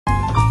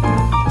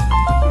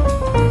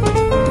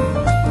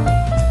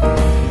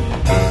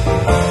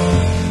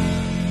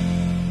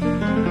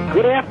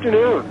Good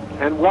afternoon,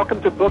 and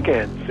welcome to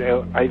Bookends,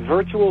 a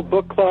virtual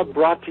book club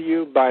brought to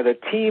you by the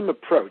Team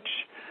Approach,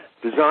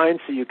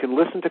 designed so you can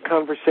listen to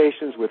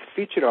conversations with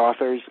featured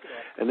authors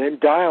and then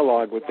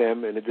dialogue with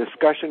them in a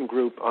discussion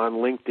group on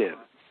LinkedIn.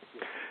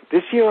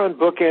 This year on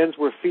Bookends,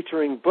 we're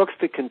featuring books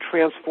that can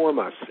transform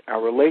us,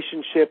 our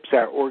relationships,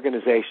 our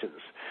organizations.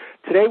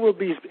 Today we'll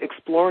be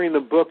exploring the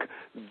book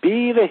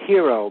Be the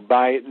Hero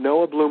by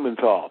Noah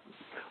Blumenthal,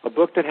 a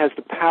book that has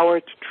the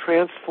power to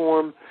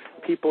transform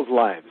people's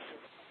lives.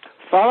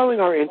 Following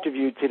our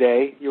interview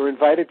today, you're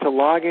invited to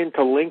log into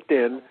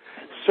LinkedIn,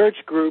 search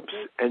groups,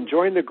 and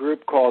join the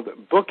group called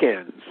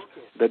Bookends,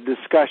 the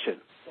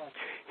discussion.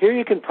 Here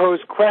you can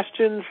pose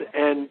questions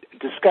and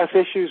discuss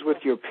issues with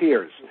your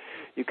peers.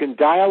 You can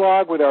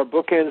dialogue with our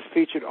Bookends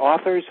featured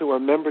authors who are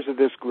members of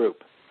this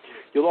group.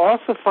 You'll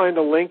also find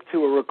a link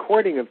to a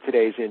recording of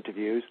today's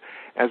interviews,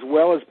 as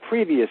well as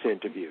previous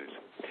interviews.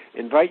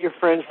 Invite your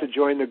friends to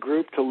join the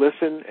group to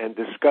listen and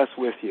discuss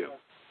with you.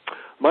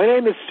 My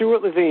name is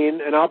Stuart Levine,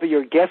 and I'll be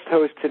your guest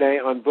host today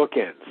on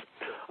Bookends.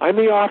 I'm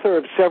the author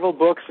of several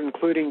books,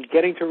 including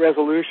Getting to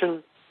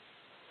Resolution,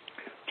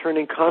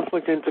 Turning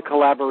Conflict into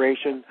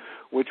Collaboration,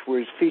 which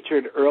was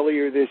featured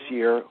earlier this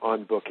year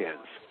on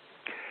Bookends.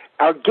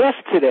 Our guest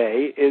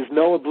today is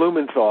Noah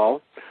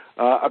Blumenthal,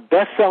 a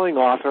best-selling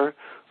author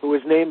who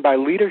was named by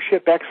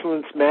Leadership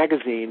Excellence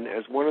magazine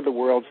as one of the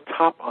world's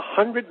top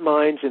 100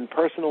 minds in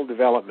personal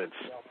development.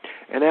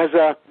 And as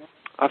a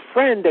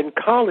friend and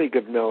colleague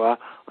of Noah,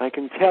 I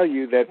can tell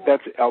you that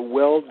that's a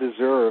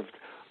well-deserved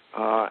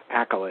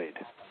accolade.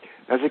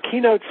 As a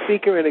keynote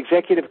speaker and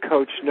executive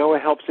coach, Noah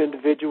helps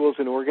individuals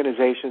and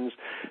organizations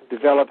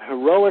develop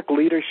heroic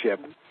leadership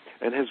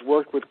and has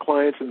worked with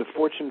clients in the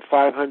Fortune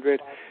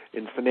 500,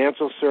 in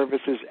financial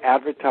services,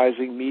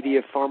 advertising,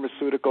 media,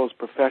 pharmaceuticals,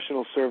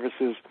 professional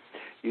services,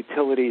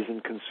 utilities,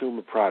 and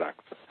consumer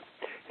products.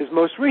 His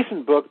most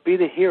recent book, Be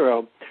the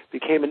Hero,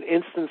 became an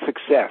instant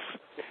success.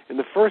 In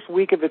the first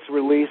week of its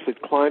release,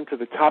 it climbed to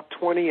the top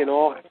 20 in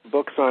all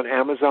books on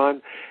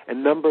Amazon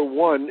and number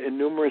 1 in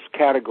numerous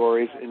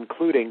categories,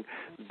 including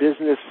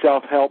business,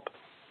 self-help,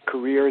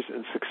 careers,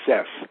 and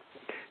success.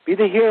 Be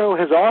the Hero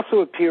has also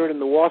appeared in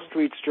the Wall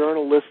Street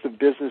Journal list of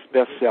business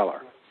bestseller.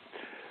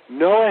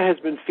 Noah has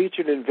been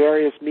featured in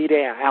various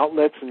media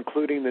outlets,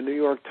 including the New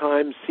York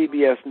Times,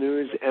 CBS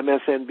News,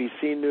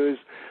 MSNBC News,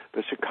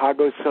 the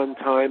Chicago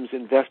Sun-Times,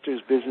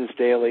 Investors Business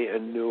Daily,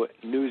 and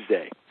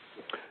Newsday.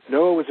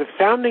 Noah was a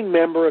founding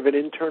member of an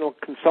internal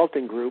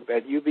consulting group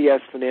at UBS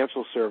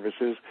Financial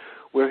Services,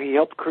 where he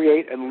helped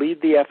create and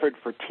lead the effort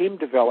for team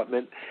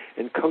development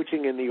and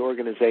coaching in the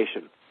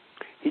organization.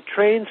 He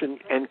trains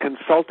and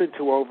consulted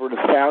to over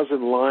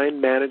 1,000 line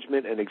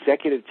management and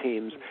executive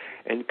teams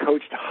and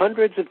coached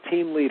hundreds of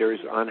team leaders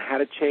on how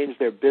to change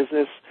their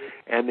business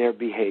and their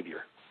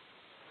behavior.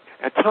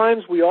 At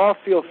times, we all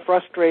feel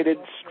frustrated,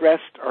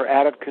 stressed, or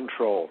out of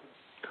control.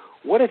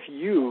 What if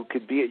you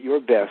could be at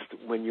your best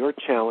when your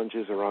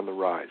challenges are on the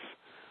rise?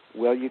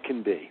 Well, you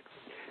can be.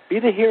 Be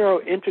the Hero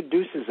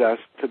introduces us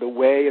to the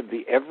way of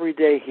the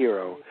everyday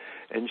hero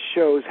and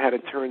shows how to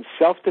turn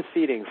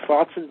self-defeating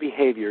thoughts and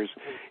behaviors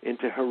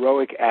into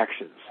heroic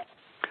actions.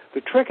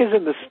 The trick is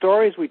in the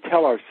stories we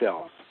tell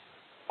ourselves.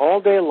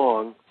 All day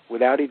long,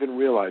 without even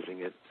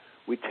realizing it,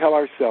 we tell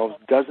ourselves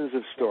dozens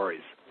of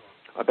stories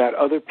about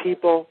other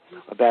people,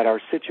 about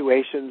our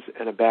situations,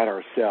 and about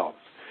ourselves.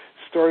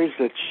 Stories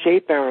that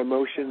shape our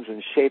emotions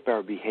and shape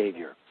our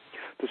behavior.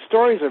 The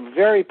stories are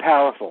very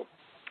powerful.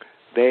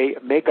 They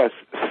make us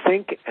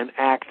think and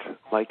act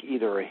like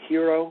either a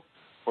hero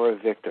or a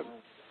victim.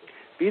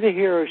 Be the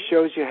Hero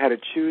shows you how to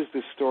choose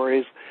the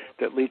stories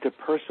that lead to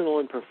personal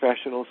and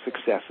professional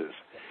successes.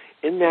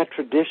 In that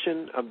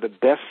tradition of the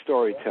best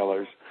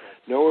storytellers,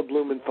 Noah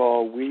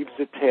Blumenthal weaves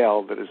a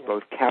tale that is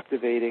both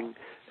captivating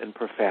and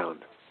profound.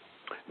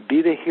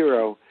 Be the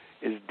Hero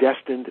is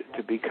destined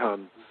to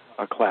become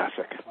a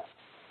classic.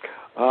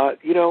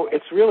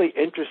 It's really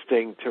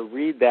interesting to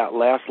read that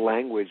last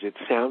language. It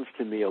sounds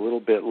to me a little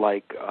bit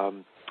like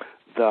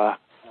the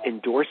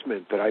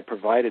endorsement that I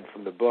provided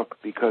from the book,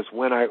 because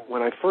when I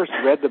first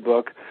read the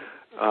book,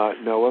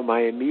 Noah,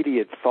 my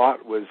immediate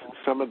thought was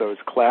some of those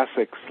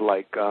classics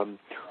like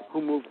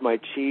Who Moved My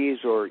Cheese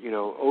or,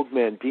 Og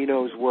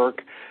Mandino's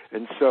work.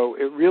 And so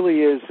it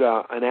really is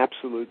an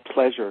absolute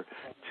pleasure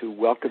to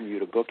welcome you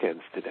to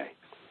Bookends today.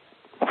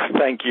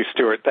 Thank you,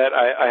 Stuart. That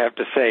I have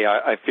to say,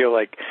 I feel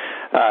like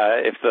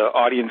if the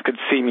audience could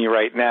see me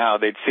right now,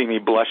 they'd see me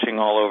blushing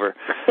all over.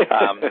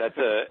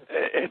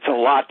 It's a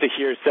lot to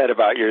hear said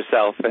about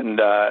yourself, and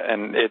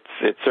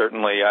it's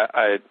certainly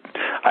I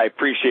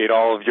appreciate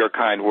all of your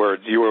kind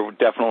words. You were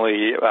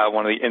definitely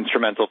one of the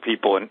instrumental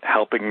people in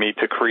helping me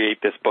to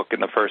create this book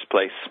in the first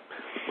place.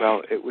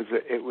 Well, it was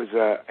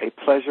a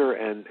pleasure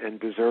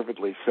and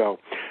deservedly so.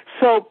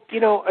 So,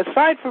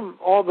 aside from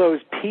all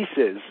those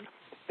pieces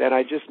that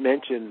I just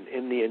mentioned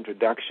in the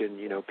introduction,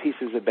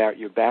 pieces about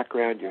your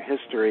background, your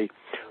history.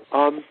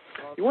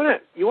 You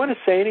want to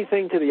say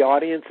anything to the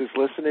audience who's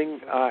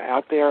listening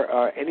out there?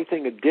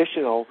 Anything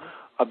additional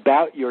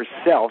about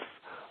yourself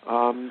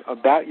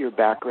about your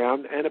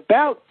background and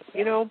about,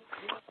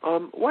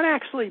 what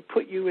actually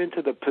put you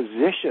into the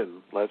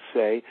position, let's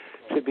say,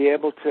 to be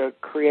able to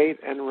create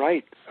and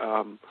write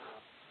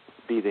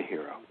Be the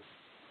Hero.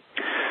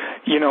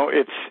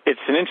 It's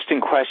an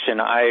interesting question.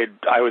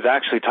 I was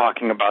actually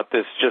talking about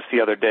this just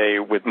the other day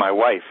with my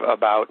wife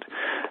about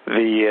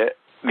the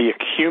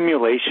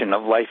accumulation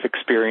of life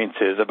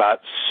experiences, about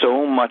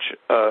so much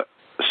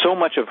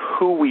of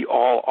who we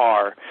all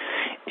are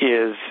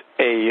is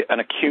an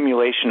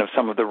accumulation of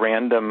some of the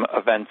random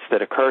events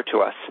that occur to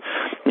us.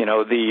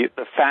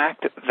 The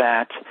fact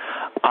that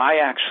I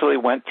actually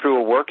went through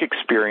a work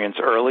experience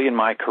early in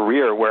my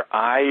career where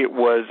I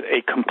was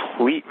a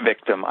complete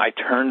victim. I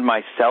turned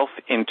myself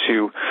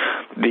into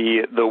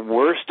the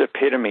worst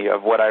epitome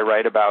of what I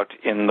write about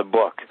in the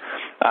book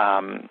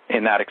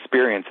in that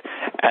experience.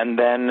 And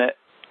then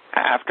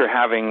after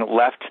having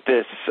left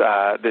this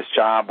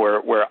job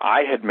where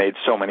I had made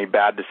so many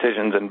bad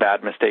decisions and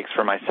bad mistakes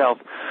for myself,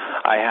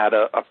 I had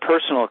a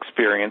personal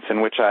experience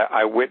in which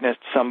I witnessed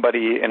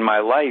somebody in my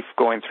life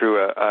going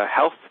through a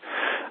health,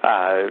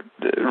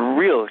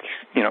 real,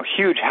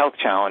 huge health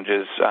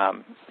challenges,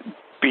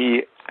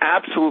 be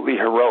absolutely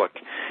heroic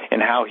in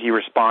how he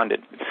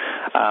responded.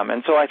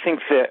 And so I think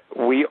that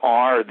we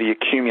are the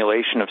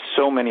accumulation of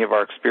so many of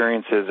our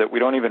experiences that we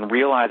don't even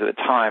realize at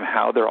the time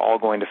how they're all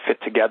going to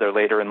fit together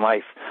later in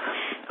life.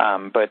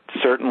 But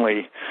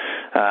certainly,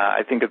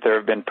 I think that there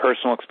have been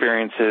personal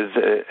experiences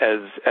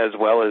as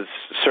well as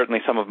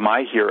certainly some of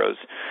my heroes.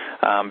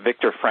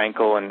 Viktor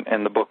Frankl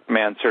and the book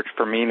Man's Search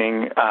for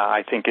Meaning,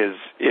 I think is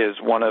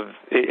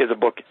a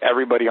book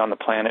everybody on the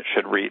planet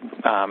should read,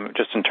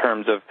 just in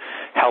terms of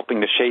helping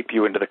to shape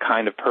you into the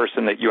kind of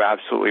person that you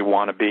absolutely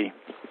want to be.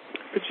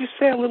 Could you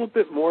say a little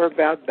bit more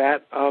about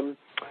that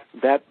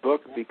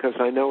book, because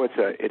I know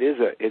it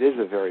is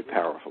a very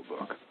powerful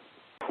book.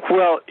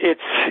 Well,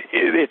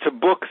 it's a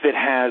book that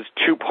has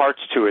two parts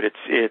to it.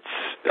 It's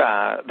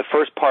the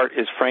first part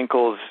is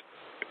Frankl's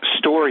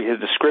story, his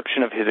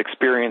description of his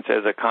experience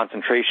as a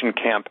concentration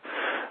camp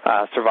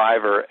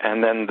survivor,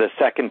 and then the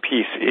second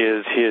piece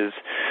is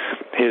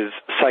his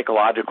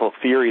psychological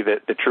theory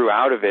that drew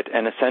out of it.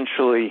 And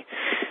essentially,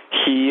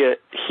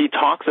 he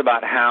talks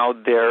about how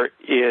there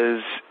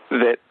is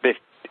that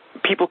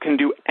people can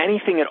do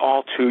anything at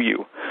all to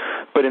you,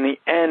 but in the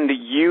end,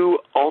 you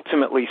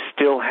ultimately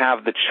still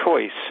have the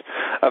choice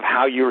of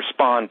how you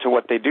respond to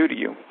what they do to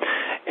you.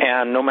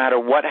 And no matter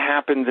what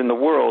happens in the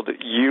world,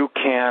 you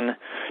can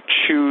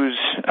choose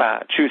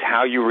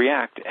how you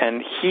react.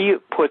 And he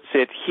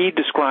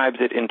describes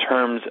it in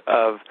terms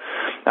of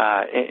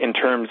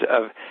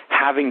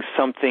having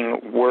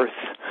something worth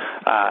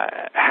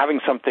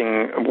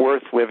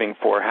living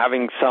for,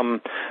 having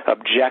some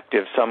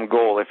objective, some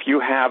goal. If you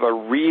have a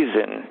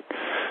reason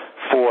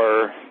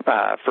for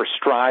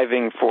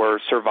striving, for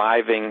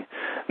surviving,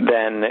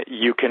 then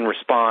you can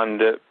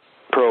respond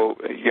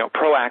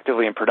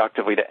proactively and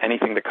productively to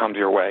anything that comes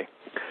your way.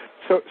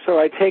 So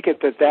I take it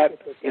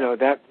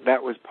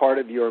that was part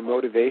of your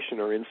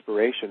motivation or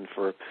inspiration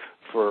for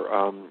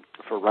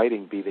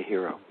writing Be the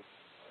Hero.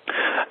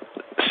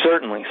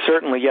 Certainly,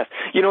 yes.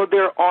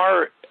 There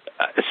are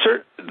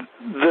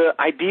the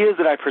ideas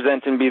that I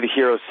present in Be the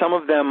Hero. Some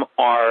of them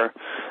are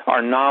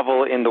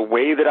novel in the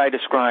way that I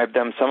describe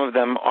them. Some of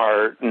them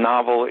are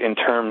novel in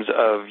terms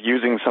of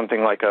using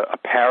something like a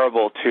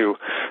parable to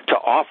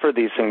offer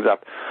these things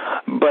up.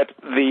 But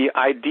the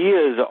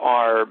ideas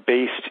are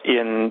based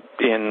in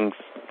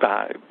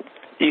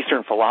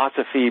Eastern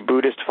philosophy,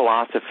 Buddhist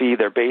philosophy.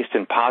 They're based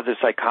in positive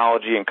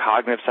psychology and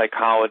cognitive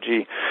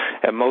psychology,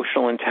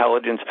 emotional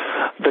intelligence.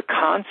 The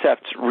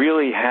concepts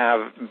really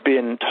have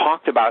been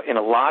talked about in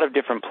a lot of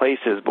different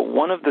places, but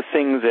one of the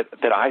things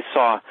that I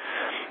saw,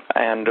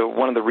 and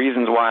one of the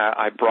reasons why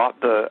I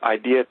brought the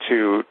idea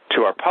to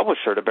our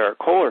publisher, to Barrett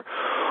Kohler,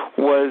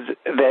 was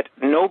that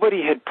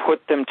nobody had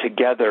put them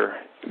together,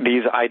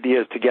 these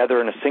ideas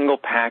together in a single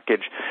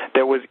package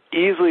that was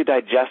easily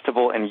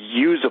digestible and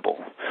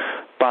usable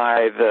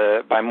by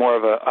more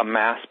of a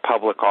mass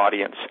public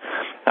audience.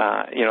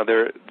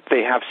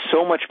 They have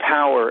so much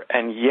power,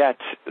 and yet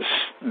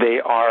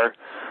they're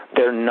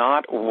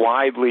not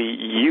widely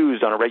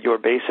used on a regular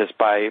basis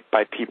by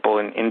people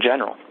in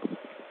general.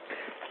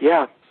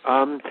 Yeah.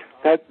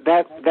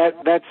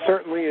 That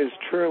certainly is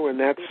true, and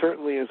that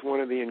certainly is one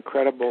of the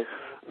incredible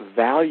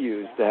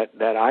values that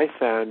I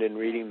found in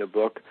reading the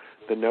book.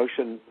 The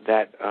notion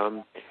that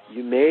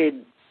you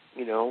made,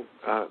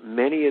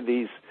 many of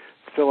these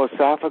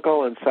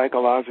philosophical and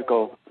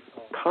psychological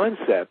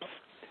concepts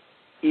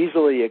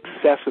easily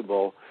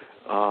accessible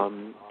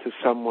to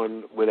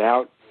someone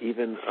without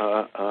even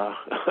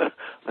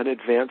an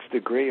advanced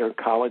degree or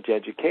college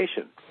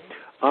education.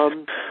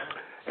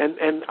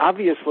 And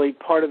obviously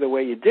part of the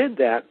way you did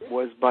that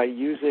was by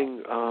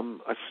using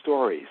a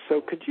story.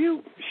 So could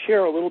you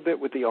share a little bit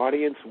with the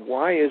audience,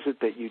 why is it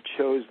that you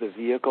chose the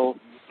vehicle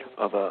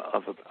of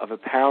a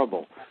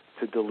parable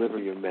to deliver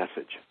your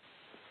message?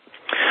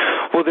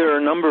 Well, there are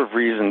a number of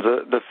reasons.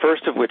 The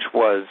first of which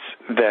was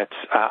that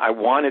I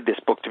wanted this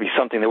book to be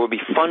something that would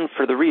be fun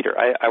for the reader.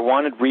 I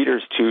wanted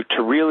readers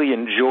to really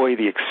enjoy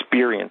the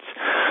experience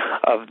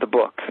of the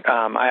book.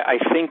 I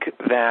think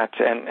that,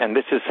 and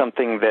this is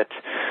something that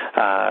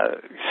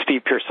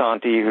Steve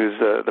Piersanti, who's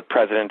the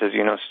president, as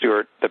you know,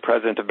 Stuart, the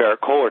president of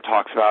Berrett-Kohler,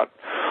 talks about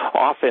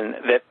often,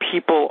 that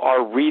people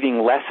are reading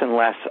less and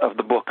less of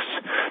the books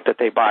that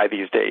they buy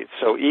these days.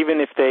 So even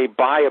if they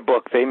buy a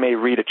book, they may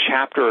read a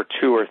chapter or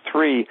two or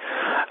three,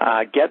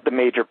 get the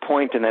major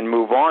point, and then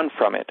move on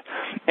from it.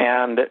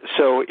 And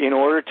so in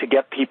order to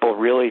get people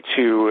really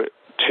to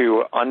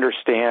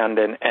understand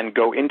and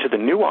go into the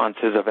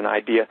nuances of an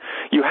idea,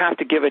 you have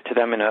to give it to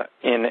them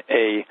in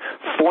a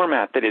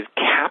format that is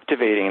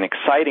captivating and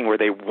exciting, where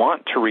they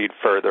want to read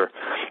further,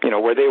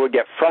 where they would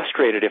get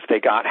frustrated if they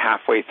got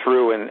halfway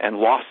through and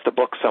lost the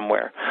book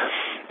somewhere.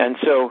 And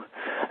so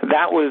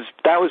that was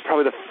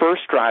probably the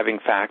first driving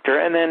factor.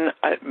 And then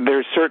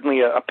there's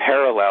certainly a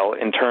parallel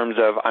in terms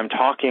of, I'm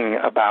talking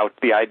about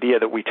the idea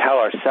that we tell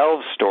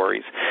ourselves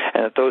stories,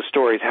 and that those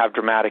stories have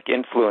dramatic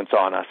influence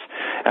on us.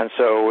 And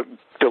so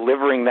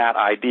delivering that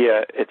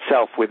idea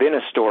itself within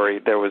a story,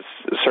 there was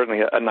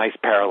certainly a nice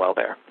parallel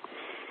there.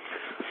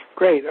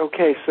 Great.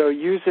 Okay, so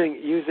using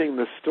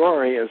the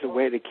story as a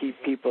way to keep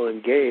people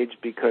engaged,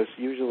 because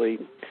usually,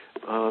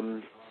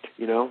 in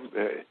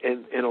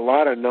a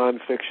lot of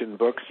nonfiction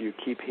books, you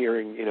keep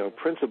hearing,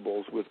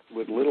 principles with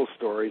little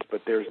stories,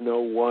 but there's no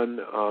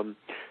one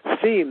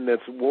theme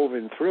that's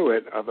woven through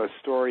it of a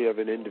story of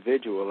an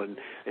individual,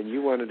 and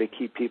you wanted to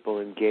keep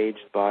people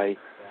engaged by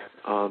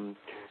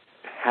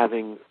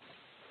having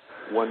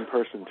one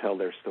person tell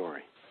their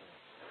story.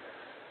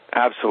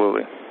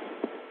 Absolutely.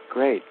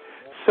 Great.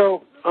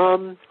 So,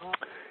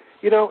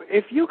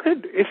 if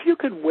you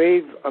could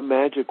wave a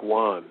magic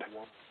wand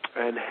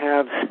and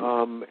have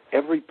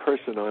every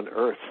person on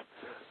Earth,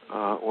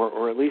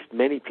 or at least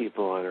many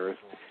people on Earth,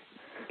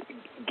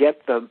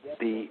 get the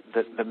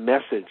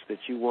message that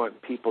you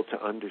want people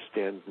to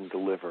understand and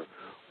deliver,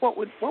 what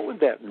would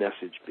that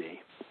message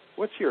be?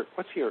 What's your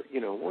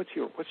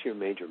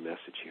major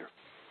message here?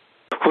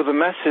 Well,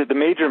 the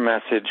major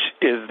message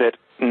is that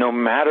no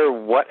matter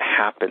what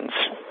happens,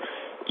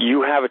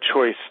 you have a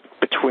choice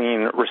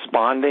between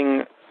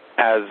responding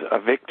as a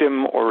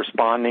victim or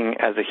responding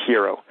as a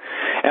hero.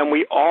 And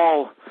we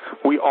all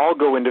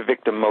go into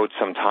victim mode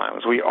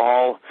sometimes. We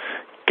all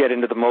get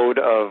into the mode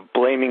of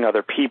blaming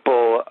other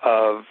people,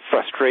 of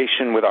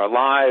frustration with our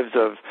lives,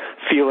 of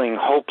feeling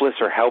hopeless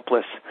or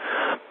helpless.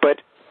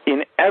 But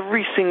in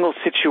every single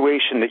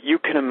situation that you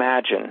can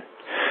imagine,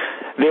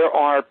 there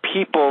are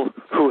people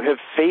who have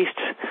faced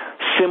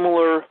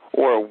similar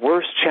or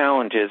worse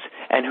challenges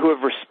and who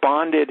have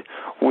responded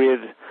with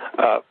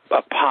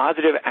a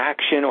positive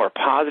action or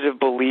positive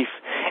belief,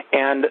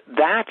 and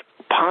that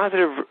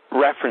positive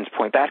reference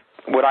point, that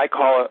what I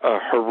call a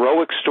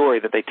heroic story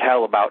that they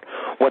tell about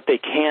what they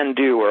can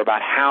do or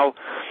about how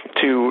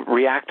to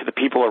react to the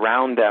people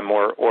around them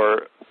or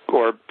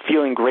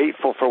feeling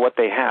grateful for what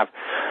they have,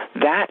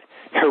 that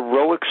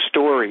heroic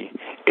story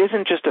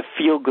isn't just a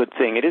feel-good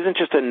thing. It isn't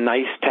just a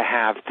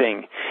nice-to-have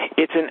thing.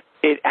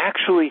 It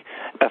actually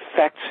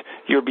affects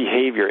your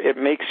behavior. It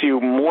makes you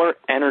more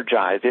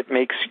energized. It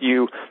makes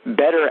you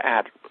better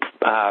at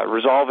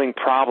resolving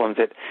problems,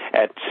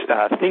 at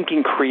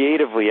thinking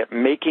creatively, at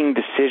making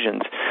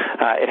decisions.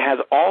 It has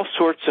all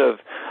sorts of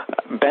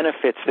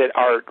benefits that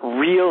are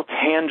real,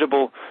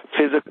 tangible,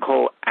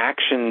 physical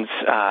actions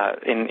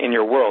in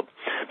your world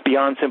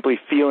beyond simply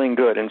feeling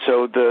good. And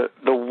so the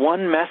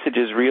one message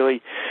is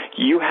really,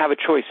 you have a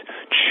choice.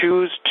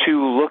 Choose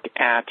to look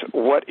at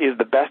what is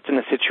the best in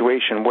the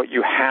situation, what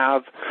you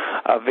have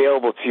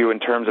available to you in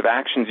terms of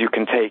actions you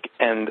can take,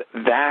 and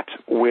that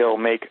will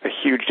make a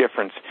huge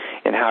difference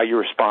in how you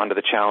respond to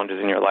the challenges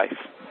in your life.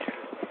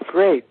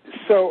 Great.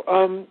 So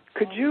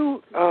could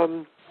you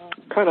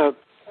kind of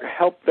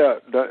help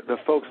the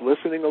folks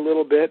listening a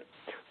little bit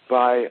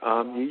by,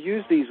 you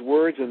use these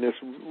words in this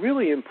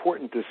really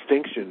important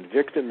distinction,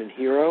 victim and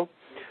hero.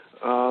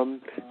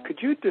 Could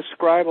you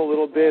describe a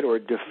little bit or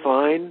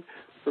define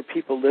for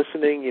people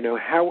listening,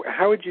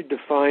 how would you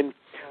define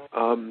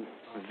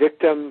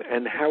victim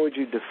and how would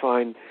you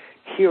define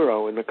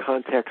hero in the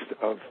context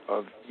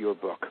of your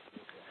book?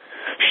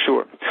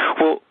 Sure.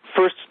 Well,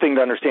 first thing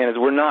to understand is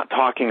we're not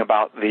talking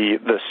about the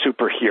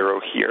superhero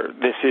here.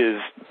 This is,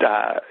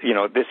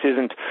 this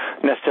isn't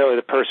necessarily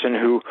the person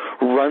who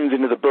runs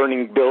into the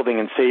burning building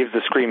and saves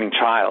the screaming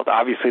child.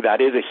 Obviously,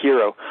 that is a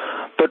hero.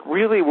 But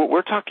really, what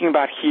we're talking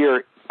about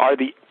here are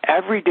the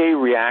everyday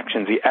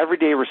reactions, the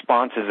everyday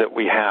responses that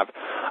we have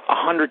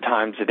 100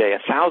 times a day,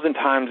 1,000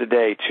 times a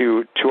day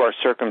to our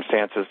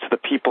circumstances, to the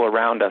people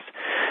around us,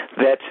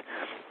 that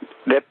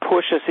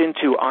push us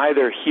into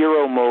either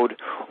hero mode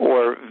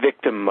or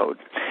victim mode.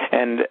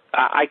 And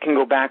I can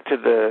go back to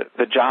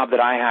the job that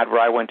I had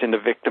where I went into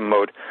victim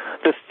mode.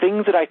 The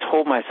things that I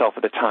told myself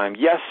at the time,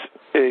 yes,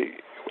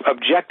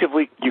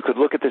 objectively, you could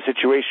look at the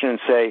situation and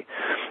say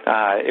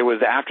it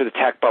was after the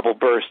tech bubble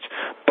burst,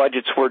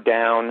 budgets were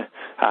down,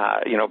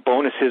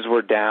 bonuses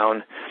were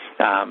down,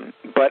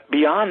 But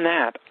beyond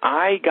that,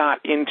 I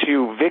got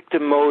into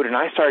victim mode, and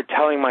I started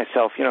telling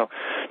myself,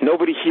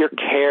 nobody here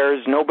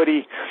cares,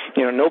 nobody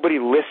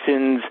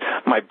listens,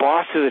 my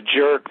boss is a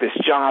jerk, this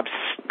job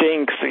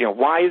stinks,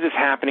 why is this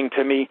happening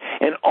to me?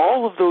 And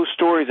all of those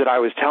stories that I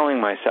was telling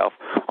myself,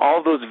 all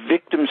of those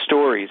victim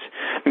stories,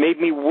 made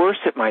me worse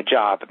at my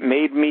job,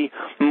 made me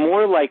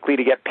more likely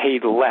to get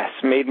paid less,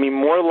 made me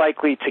more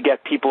likely to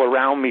get people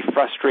around me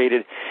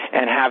frustrated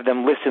and have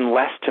them listen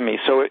less to me.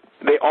 So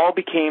they all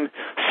became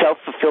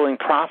self-fulfilling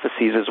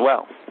prophecies as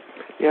well.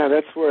 Yeah,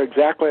 that's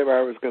exactly where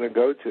I was going to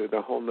go to,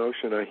 the whole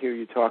notion. I hear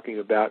you talking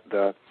about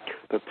the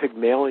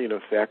Pygmalion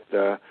effect,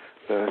 the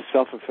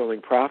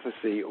self-fulfilling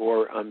prophecy,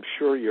 or I'm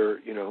sure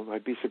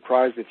I'd be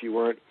surprised if you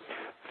weren't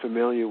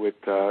familiar with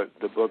the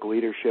book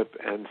Leadership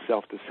and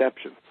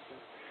Self-Deception.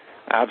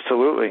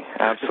 Absolutely.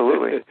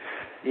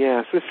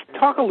 Yeah, so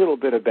talk a little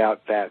bit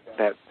about that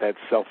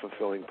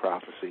self-fulfilling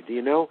prophecy. Do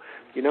you know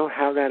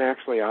how that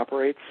actually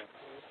operates?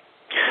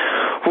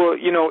 Well,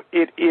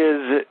 it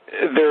is.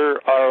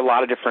 There are a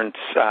lot of different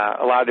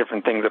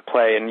things at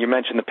play, and you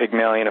mentioned the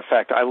Pygmalion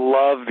effect. I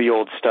love the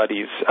old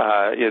studies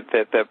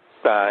that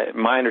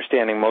my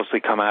understanding mostly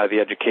come out of the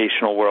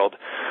educational world,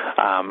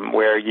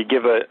 where you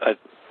give a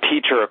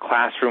teacher a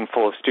classroom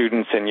full of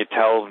students, and you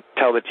tell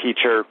the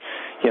teacher,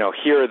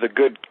 here are the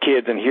good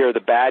kids and here are the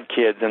bad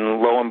kids,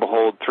 and lo and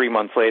behold, 3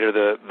 months later,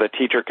 the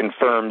teacher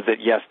confirms that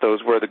yes,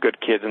 those were the good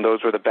kids and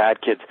those were the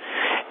bad kids.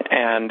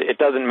 And it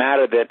doesn't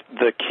matter that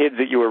the kids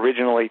that you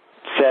originally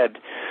said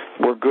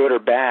were good or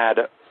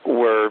bad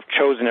were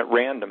chosen at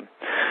random.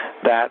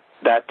 That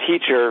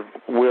teacher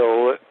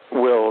will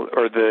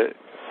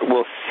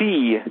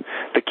see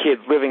the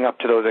kids living up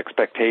to those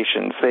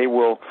expectations. They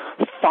will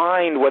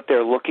find what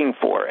they're looking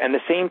for. And the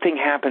same thing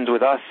happens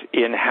with us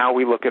in how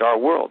we look at our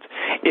world.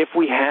 If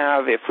we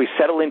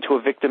settle into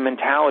a victim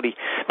mentality,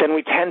 then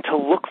we tend to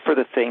look for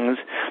the things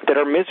that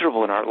are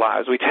miserable in our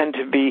lives. We tend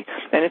to be,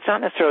 and it's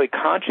not necessarily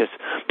conscious,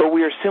 but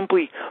we are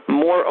simply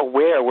more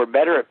aware. We're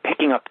better at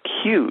picking up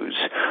cues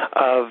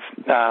of,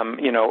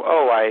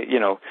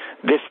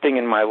 this thing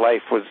in my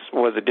life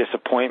was a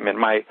disappointment.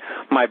 My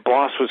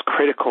boss was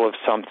critical of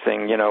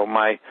something.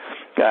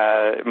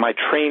 My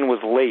train was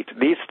late.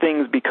 These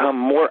things become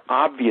more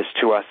obvious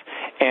to us,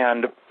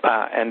 and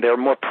they're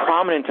more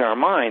prominent in our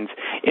minds,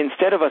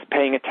 instead of us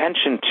paying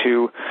attention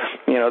to,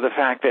 the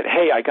fact that,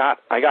 hey, I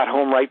got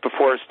home right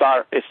before it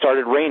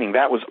started raining.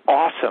 That was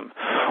awesome.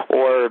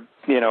 Or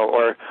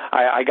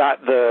I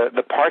got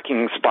the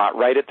parking spot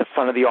right at the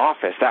front of the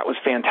office. That was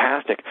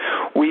fantastic.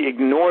 We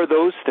ignore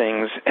those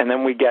things, and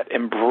then we get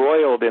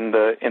embroiled in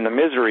the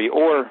misery,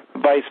 or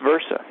vice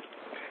versa.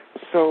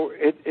 So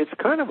it's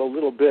kind of a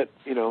little bit,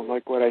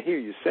 like what I hear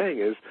you saying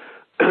is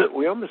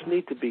we almost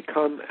need to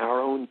become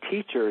our own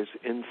teachers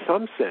in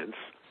some sense,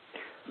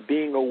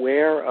 being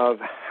aware of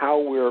how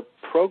we're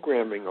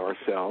programming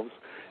ourselves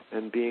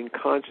and being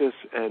conscious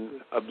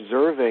and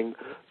observing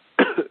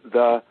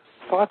the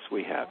thoughts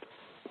we have.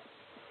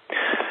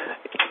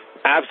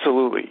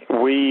 Absolutely.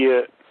 We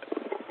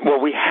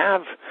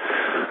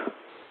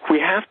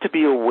have to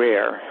be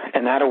aware,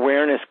 and that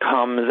awareness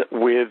comes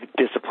with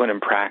discipline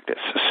and practice.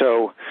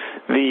 So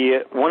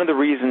one of the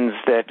reasons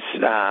that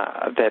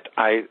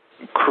I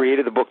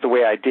created the book the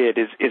way I did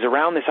is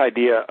around this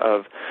idea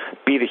of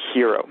be the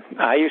hero.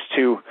 I used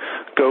to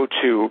go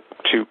to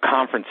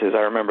conferences.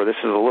 I remember, this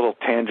is a little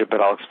tangent, but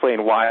I'll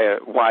explain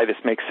why this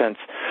makes sense,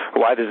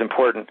 or why this is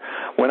important.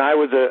 When I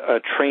was a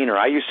trainer,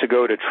 I used to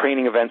go to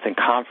training events and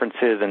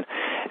conferences, and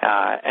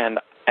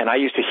I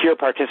used to hear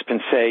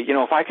participants say,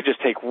 if I could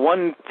just take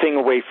one thing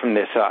away from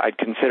this, I'd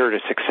consider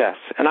it a success.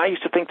 And I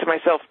used to think to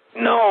myself,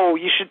 no,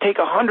 you should take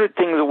 100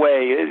 things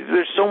away.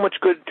 There's so much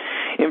good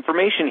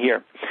information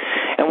here.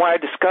 And what I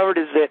discovered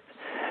is that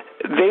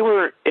they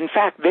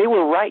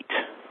were right.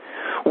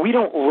 We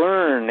don't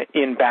learn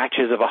in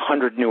batches of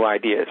 100 new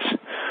ideas.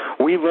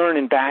 We learn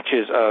in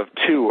batches of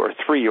 2 or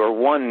 3 or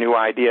 1 new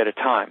idea at a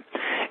time.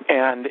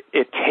 And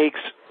it takes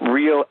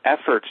real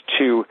effort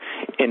to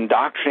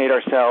indoctrinate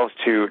ourselves,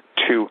 to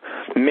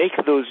make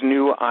those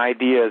new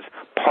ideas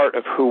part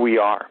of who we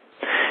are.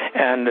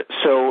 And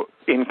so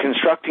in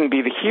constructing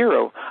Be the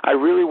Hero, I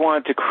really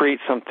wanted to create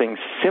something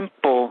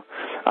simple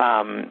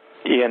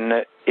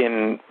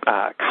in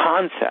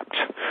concept.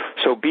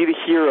 So Be the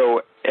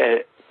Hero,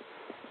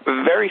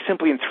 very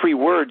simply in 3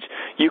 words,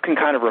 you can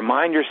kind of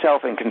remind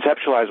yourself and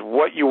conceptualize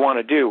what you want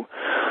to do.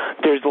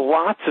 There's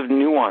lots of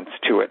nuance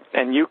to it,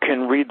 and you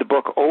can read the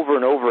book over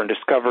and over and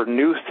discover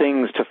new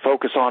things to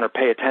focus on or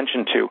pay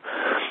attention to.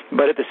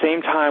 But at the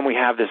same time, we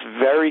have this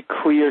very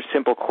clear,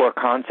 simple core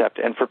concept.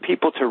 And for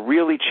people to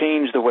really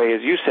change the way,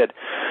 as you said,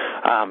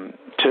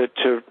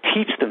 to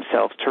teach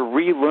themselves, to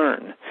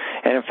relearn.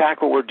 And in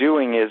fact, what we're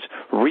doing is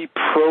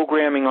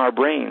reprogramming our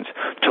brains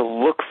to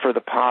look for the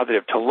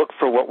positive, to look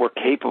for what we're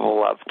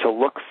capable of, to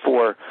look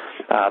for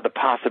the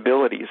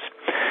possibilities.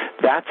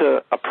 That's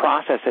a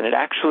process, and it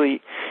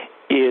actually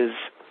is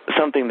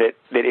something that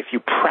if you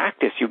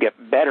practice, you get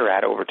better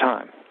at over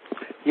time.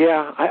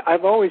 Yeah,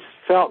 I've always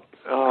felt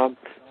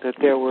that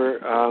there were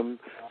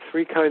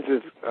 3 kinds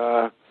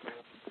of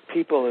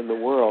people in the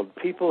world,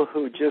 people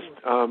who just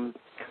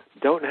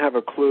don't have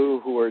a clue,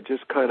 who are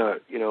just kind of,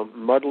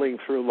 muddling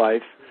through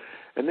life.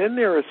 And then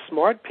there are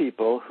smart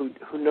people who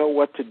know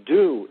what to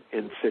do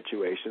in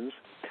situations.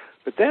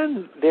 But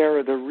then there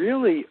are the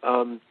really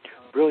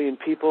brilliant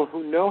people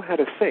who know how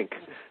to think,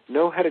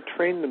 know how to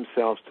train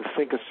themselves to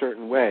think a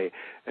certain way.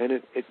 And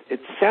it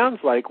sounds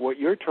like what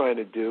you're trying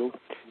to do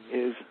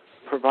is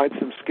provide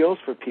some skills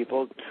for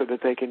people so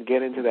that they can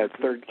get into that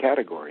third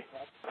category.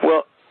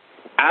 Well,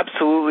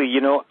 absolutely.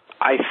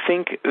 I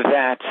think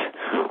that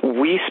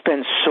we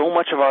spend so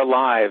much of our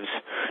lives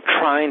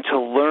trying to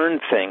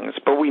learn things,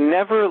 but we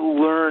never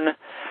learn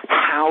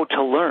how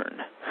to learn.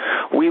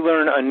 We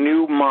learn a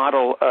new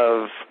model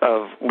of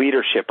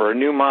leadership or a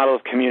new model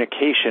of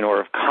communication or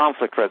of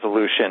conflict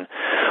resolution.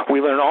 We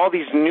learn all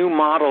these new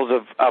models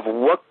of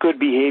what good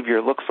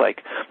behavior looks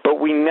like, but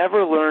we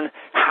never learn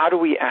how do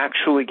we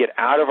actually get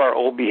out of our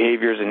old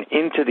behaviors and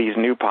into these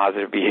new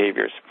positive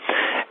behaviors.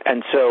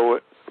 And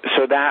so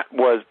that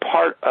was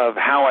part of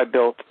how I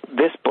built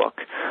this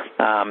book,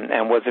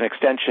 and was an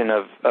extension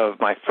of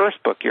my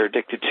first book, You're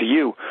Addicted to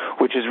You,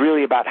 which is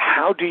really about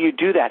how do you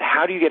do that?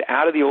 How do you get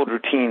out of the old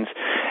routines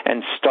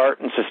and start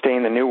and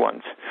sustain the new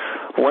ones?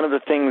 One of the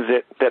things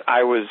that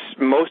I was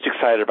most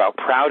excited about,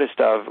 proudest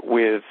of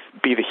with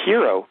Be the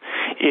Hero,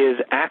 is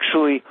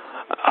actually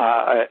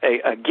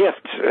a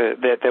gift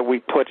that we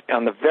put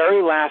on the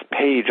very last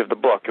page of the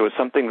book. It was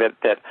something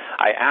that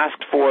I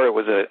asked for. It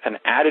was an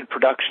added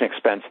production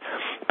expense,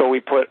 but we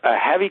put a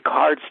heavy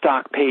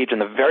cardstock page on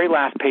the very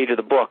last page of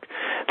the book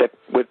that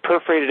with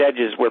perforated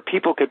edges where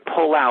people could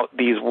pull out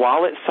these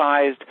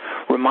wallet-sized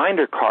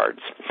reminder cards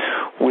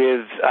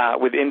with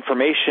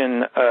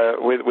information,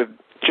 with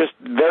just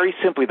very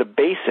simply the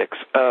basics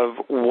of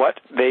what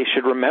they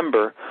should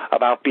remember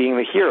about being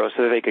the hero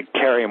so that they could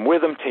carry them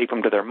with them, tape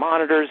them to their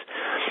monitors.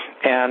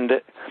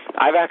 And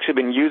I've actually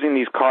been using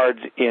these cards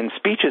in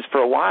speeches for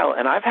a while,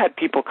 and I've had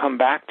people come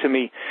back to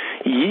me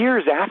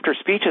years after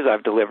speeches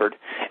I've delivered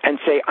and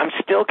say, I'm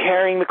still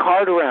carrying the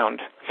card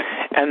around.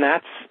 And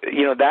that's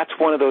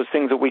one of those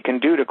things that we can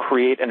do to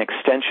create an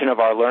extension of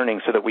our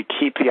learning so that we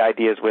keep the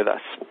ideas with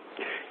us.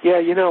 Yeah,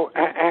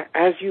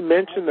 as you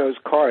mentioned those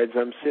cards,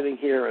 I'm sitting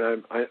here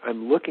and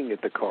I'm looking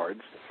at the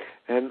cards,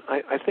 and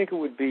I think it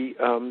would be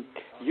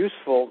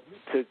useful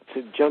to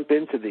jump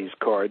into these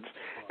cards.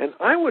 And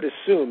I would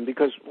assume,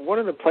 because one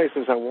of the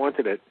places I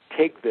wanted to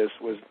take this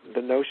was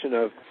the notion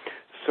of,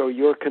 so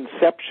your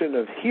conception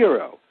of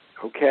hero,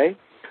 okay?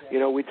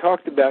 We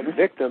talked about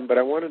victim, but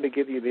I wanted to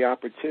give you the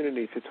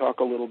opportunity to talk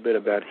a little bit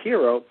about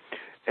hero.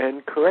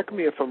 And correct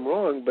me if I'm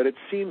wrong, but it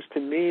seems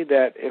to me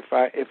that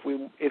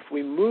if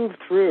we move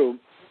through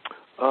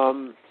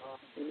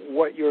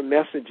what your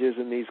message is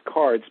in these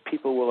cards,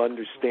 people will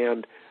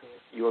understand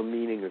your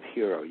meaning of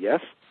hero.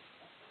 Yes?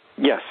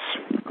 Yes.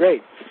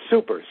 Great.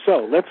 Super.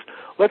 So let's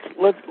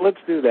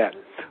do that.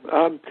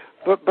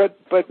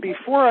 But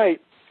before I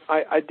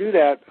do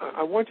that,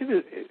 I want you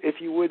to,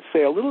 if you would,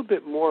 say a little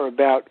bit more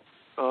about.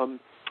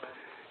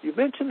 You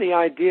mentioned the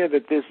idea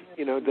that this,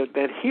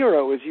 that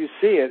hero, as you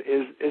see it,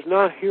 is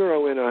not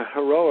hero in a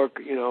heroic,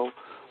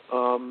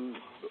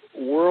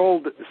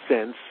 world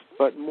sense,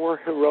 but more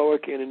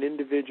heroic in an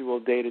individual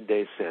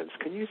day-to-day sense.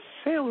 Can you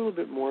say a little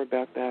bit more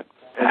about that?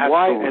 And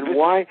Absolutely.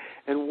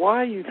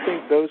 why you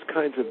think those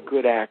kinds of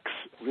good acts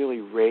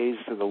really raise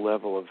to the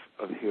level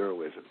of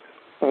heroism?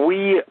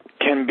 We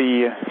can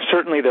be,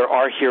 certainly there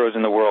are heroes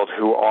in the world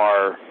who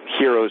are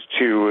heroes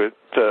to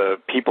the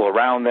people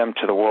around them,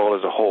 to the world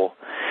as a whole.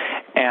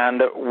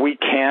 And we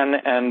can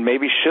and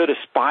maybe should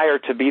aspire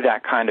to be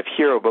that kind of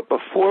hero. But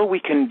before we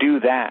can do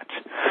that,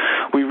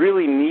 we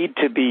really need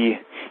to be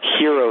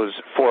heroes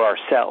for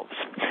ourselves.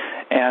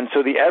 And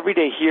so the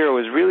everyday hero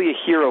is really a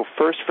hero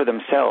first for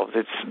themselves.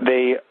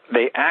 They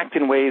act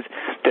in ways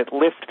that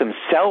lift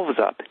themselves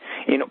up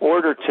in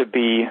order to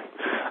be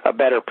a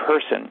better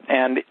person.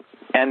 And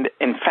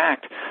in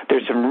fact,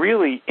 there's some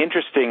really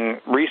interesting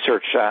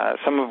research,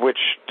 some of which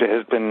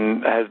has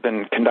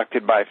been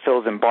conducted by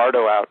Phil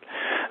Zimbardo out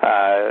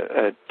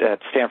at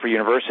Stanford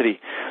University,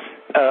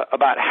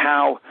 about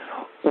how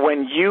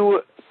when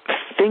you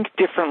think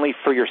differently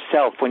for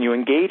yourself, when you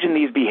engage in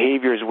these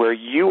behaviors where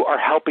you are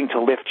helping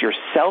to lift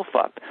yourself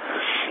up,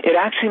 it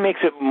actually makes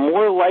it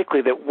more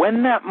likely that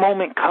when that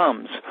moment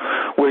comes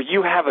where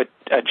you have a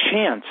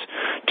chance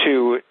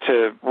to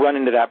run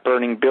into that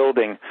burning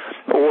building,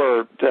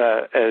 or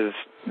as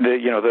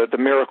the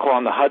miracle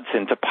on the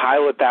Hudson, to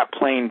pilot that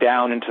plane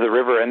down into the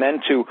river and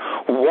then to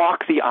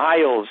walk the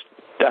aisles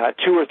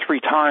 2 or 3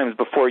 times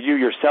before you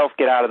yourself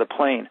get out of the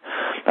plane.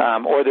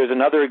 Or there's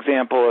another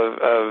example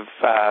of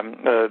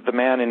the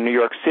man in New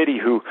York City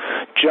who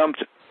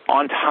jumped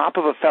on top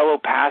of a fellow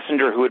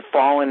passenger who had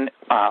fallen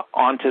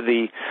onto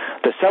the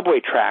subway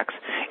tracks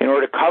in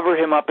order to cover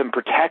him up and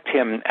protect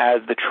him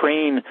as the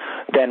train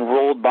then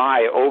rolled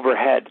by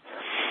overhead.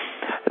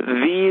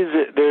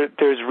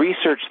 there's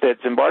research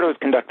that Zimbardo has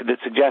conducted that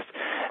suggests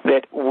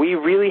that we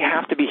really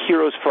have to be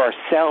heroes for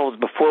ourselves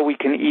before we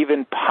can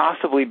even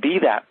possibly be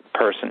that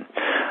person.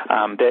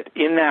 That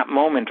in that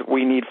moment,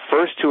 we need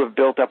first to have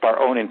built up our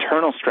own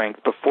internal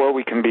strength before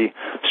we can be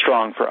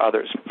strong for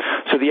others.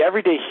 So the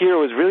everyday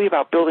hero is really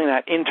about building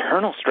that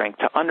internal strength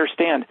to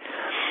understand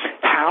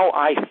how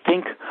I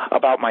think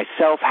about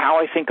myself, how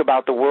I think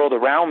about the world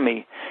around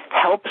me,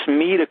 helps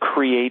me to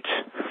create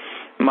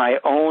my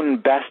own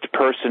best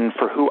person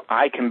for who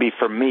I can be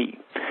for me.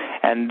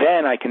 And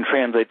then I can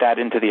translate that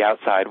into the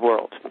outside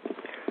world.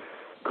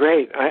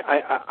 Great.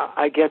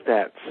 I get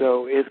that.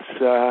 So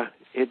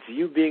it's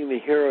you being the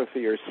hero for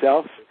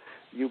yourself,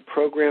 you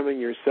programming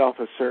yourself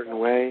a certain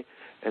way,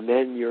 and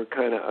then you're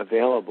kind of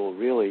available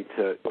really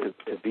to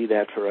be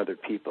that for other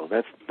people.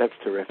 That's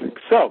terrific.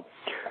 So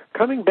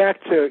coming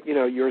back to,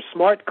 your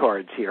smart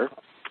cards here,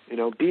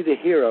 be the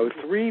hero,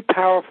 3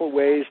 powerful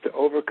ways to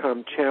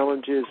overcome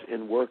challenges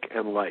in work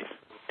and life.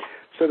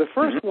 So the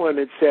first one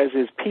it says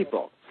is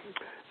people.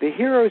 The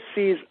hero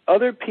sees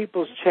other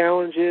people's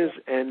challenges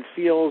and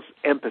feels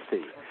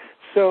empathy.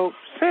 So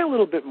say a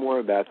little bit more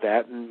about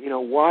that, and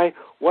why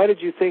did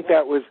you think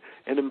that was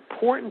an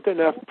important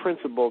enough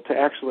principle to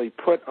actually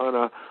put on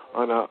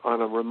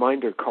a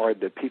reminder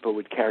card that people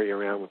would carry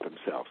around with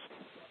themselves?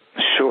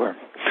 Sure.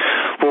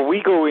 Well,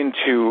 we go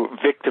into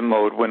victim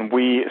mode when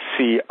we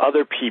see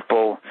other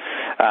people,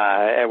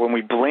 when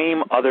we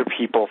blame other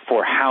people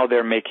for how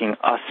they're making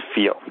us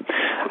feel.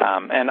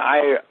 And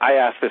I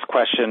ask this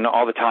question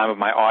all the time of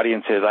my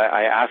audiences.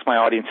 I ask my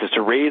audiences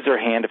to raise their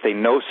hand if they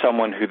know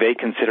someone who they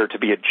consider to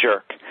be a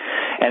jerk.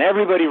 And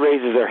everybody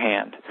raises their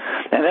hand.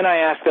 And then I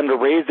ask them to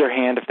raise their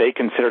hand if they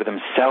consider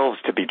themselves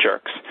to be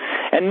jerks.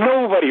 And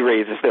nobody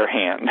raises their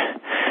hand.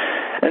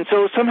 And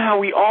so somehow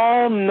we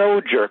all know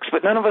jerks,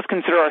 but none of us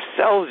consider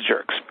ourselves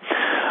jerks.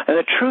 And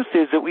the truth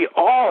is that we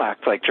all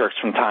act like jerks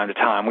from time to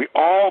time. We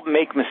all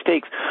make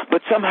mistakes,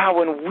 but somehow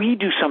when we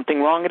do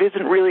something wrong, it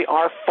isn't really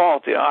our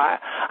fault. I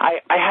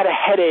had a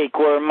headache,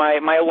 or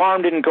my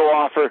alarm didn't go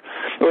off, or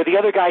the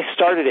other guy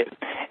started it.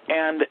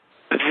 And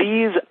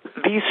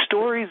these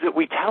stories that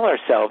we tell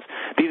ourselves,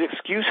 these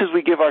excuses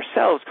we give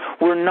ourselves,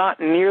 we're not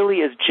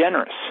nearly as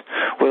generous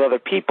with other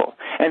people.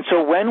 And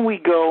so when we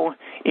go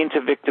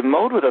into victim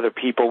mode with other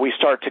people, we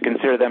start to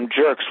consider them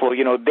jerks. Well,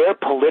 they're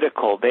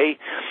political. They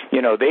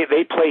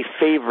play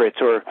favorites,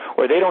 or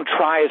they don't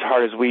try as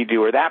hard as we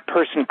do, or that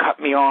person cut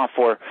me off,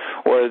 or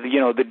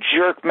the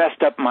jerk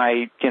messed up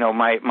my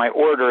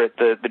order at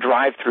the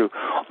drive-through.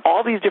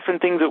 All these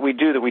different things that we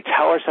do that we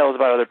tell ourselves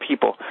about other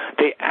people,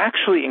 they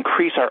actually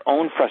increase our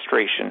own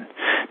frustration.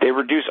 They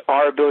reduce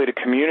our ability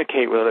to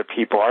communicate with other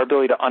people, our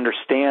ability to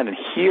understand and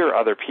hear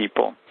other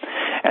people.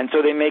 And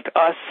so they make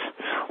us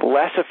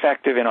less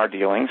effective in our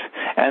dealings,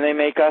 and they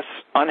make us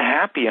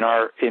unhappy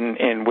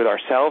with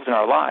ourselves and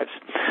our lives.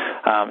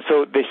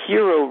 So the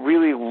hero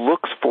really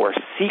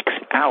seeks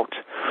out,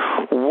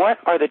 what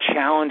are the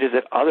challenges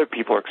that other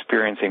people are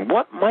experiencing?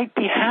 What might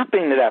be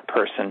happening to that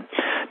person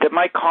that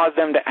might cause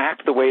them to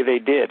act the way they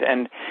did?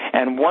 And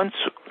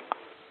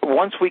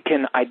once we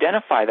can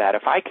identify that,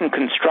 if I can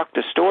construct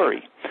a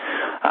story,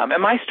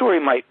 and my story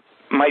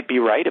might be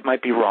right, it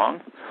might be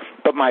wrong,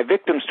 but my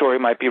victim story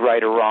might be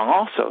right or wrong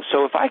also.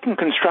 So if I can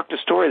construct a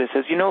story that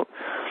says,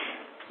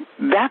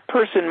 that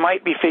person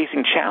might be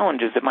facing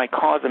challenges that might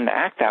cause them to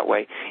act that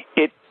way,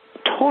 it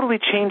totally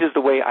changes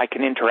the way I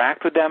can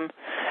interact with them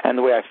and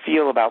the way I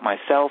feel about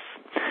myself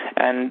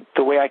and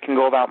the way I can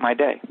go about my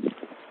day.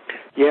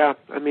 Yeah,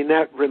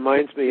 that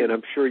reminds me, and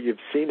I'm sure you've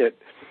seen it,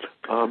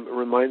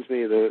 reminds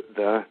me of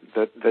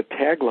the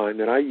tagline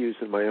that I use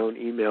in my own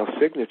email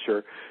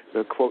signature,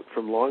 the quote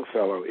from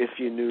Longfellow: "If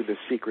you knew the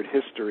secret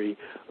history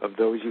of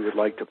those you would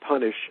like to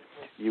punish,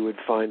 you would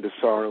find the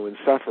sorrow and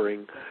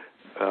suffering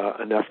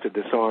enough to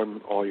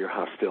disarm all your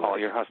hostility." All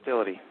your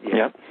hostility.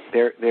 Yeah.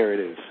 There it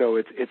is. So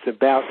it's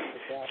about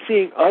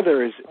seeing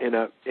others in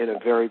a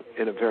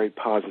very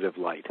positive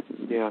light.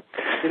 Yeah.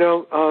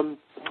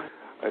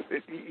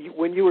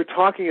 When you were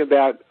talking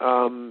about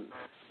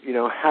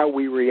how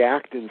we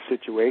react in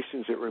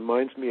situations, it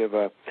reminds me of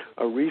a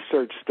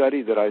research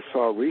study that I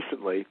saw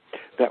recently,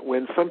 that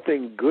when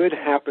something good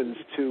happens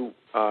to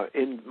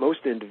in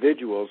most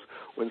individuals,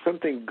 when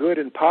something good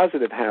and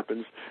positive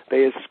happens,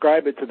 they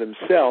ascribe it to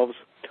themselves,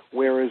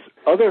 whereas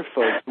other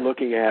folks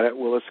looking at it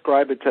will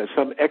ascribe it to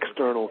some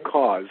external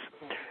cause.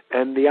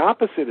 And the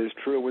opposite is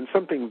true. When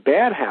something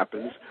bad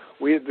happens,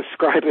 we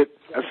ascribe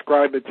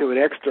it to an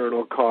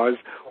external cause,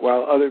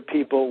 while other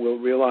people will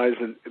realize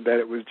that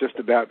it was just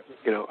about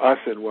us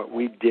and what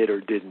we did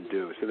or didn't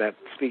do. So that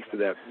speaks to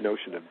that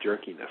notion of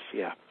jerkiness.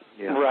 Yeah.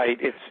 Right.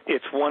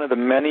 It's one of the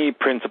many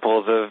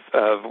principles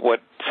of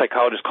what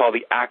psychologists call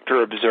the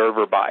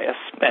actor-observer bias,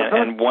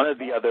 and one of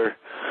the other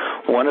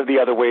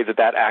ways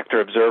that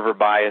actor-observer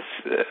bias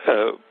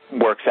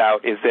works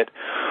out is that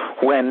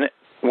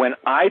when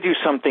I do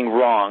something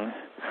wrong,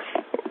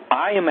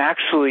 I am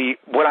actually,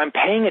 what I'm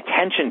paying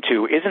attention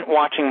to isn't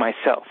watching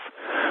myself.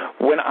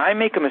 when I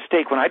make a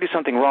mistake, when I do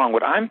something wrong,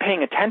 what I'm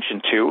paying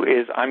attention to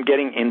is I'm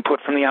getting input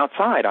from the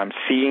outside. I'm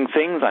seeing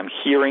things, I'm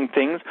hearing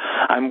things,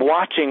 I'm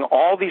watching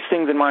all these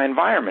things in my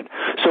environment.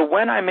 So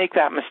when I make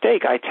that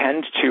mistake, I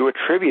tend to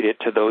attribute it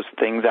to those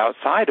things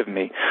outside of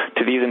me,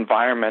 to these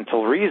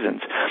environmental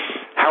reasons.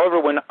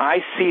 However, when I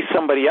see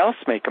somebody else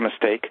make a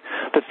mistake,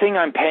 the thing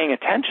I'm paying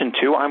attention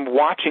to, I'm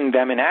watching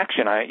them in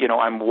action.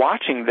 I'm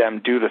watching them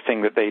do the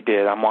thing that they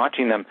did. I'm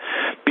watching them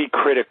be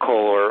critical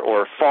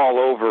or fall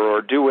over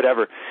or do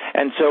whatever.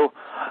 And so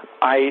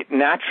I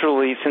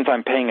naturally, since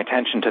I'm paying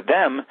attention to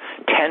them,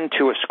 tend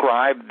to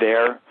ascribe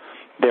their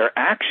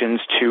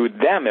actions to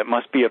them. It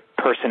must be a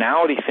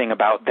personality thing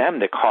about them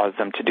that caused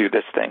them to do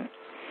this thing.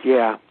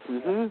 Yeah,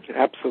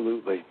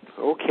 absolutely.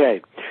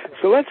 Okay,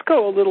 so let's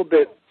go a little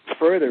bit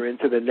further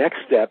into the next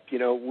step.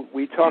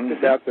 We talked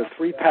about the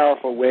 3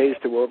 powerful ways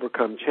to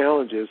overcome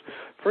challenges.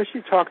 First,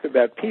 you talked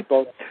about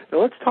people.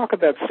 Now let's talk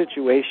about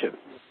situation.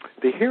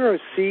 The hero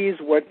sees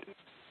what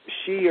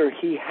she or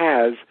he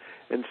has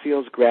and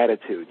feels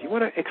gratitude. Do you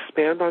want to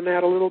expand on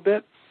that a little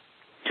bit?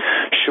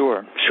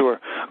 Sure.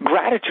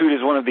 Gratitude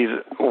is one of these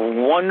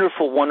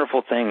wonderful,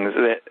 wonderful things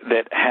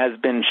that has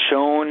been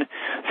shown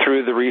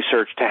through the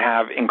research to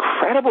have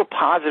incredible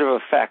positive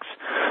effects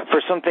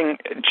for something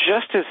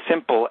just as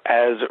simple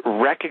as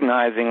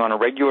recognizing on a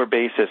regular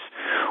basis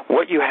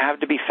what you have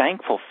to be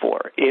thankful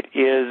for. It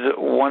is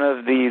one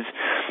of these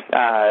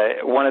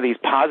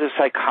positive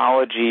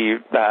psychology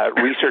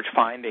research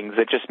findings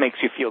that just makes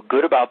you feel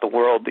good about the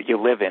world that you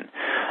live in.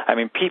 I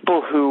mean,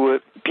 people who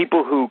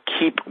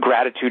keep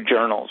gratitude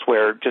journals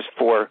where just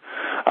for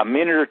a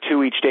minute or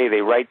two each day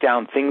they write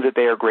down things that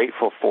they are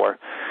grateful for,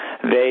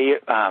 they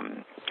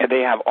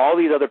have all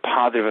these other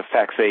positive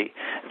effects.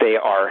 They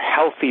are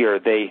healthier.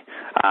 They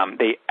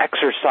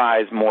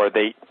exercise more.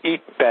 They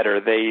eat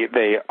better.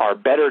 They are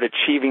better at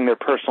achieving their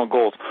personal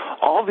goals.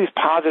 All these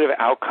positive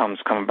outcomes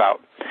come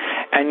about,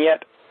 and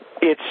yet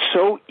it's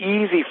so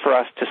easy for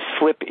us to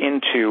slip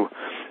into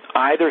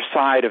either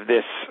side of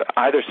this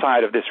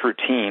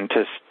routine,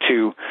 to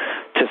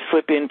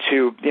slip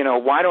into,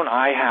 why don't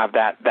I have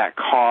that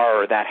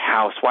car or that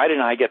house? Why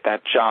didn't I get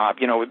that job?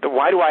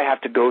 Why do I have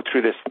to go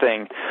through this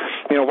thing?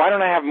 Why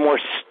don't I have more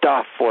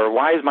stuff? Or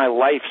why is my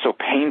life so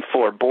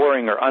painful or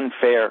boring or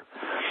unfair?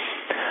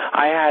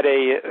 I had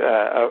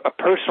a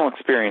personal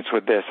experience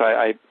with this.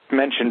 I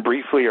mentioned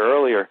briefly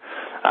earlier,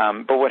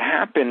 but what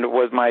happened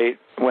was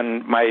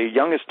when my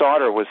youngest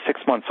daughter was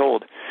 6 months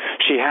old,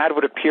 she had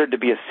what appeared to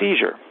be a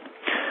seizure.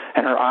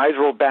 And her eyes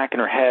rolled back in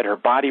her head, her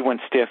body went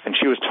stiff, and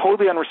she was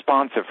totally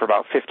unresponsive for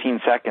about 15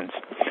 seconds.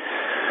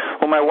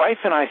 Well, my wife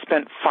and I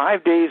spent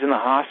 5 days in the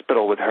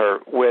hospital with her,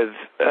 with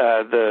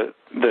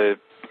the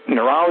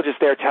neurologist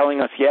there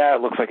telling us, yeah,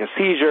 it looks like a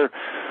seizure.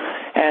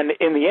 And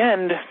in the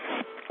end,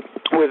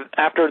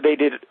 after they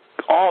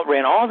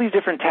ran all these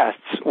different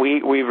tests, we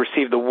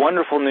received the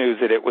wonderful news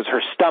that it was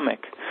her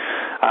stomach,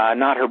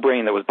 not her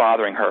brain, that was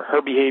bothering her.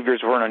 Her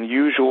behaviors were an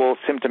unusual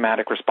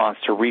symptomatic response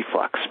to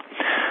reflux.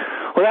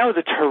 Well, that was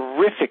a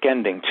terrific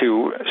ending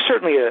to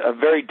certainly a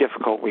very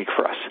difficult week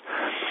for us.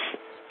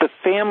 The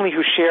family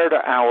who shared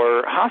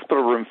our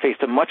hospital room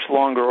faced a much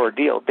longer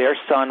ordeal. Their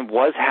son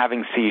was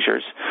having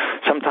seizures,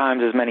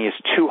 sometimes as many as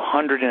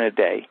 200 in a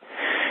day.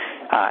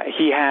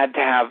 He had to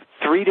have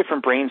 3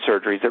 different brain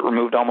surgeries that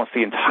removed almost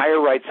the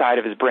entire right side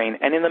of his brain.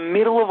 And in the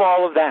middle of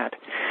all of that,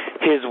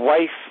 his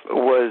wife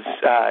was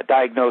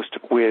diagnosed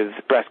with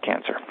breast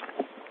cancer.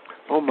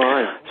 Oh,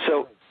 my.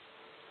 So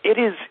it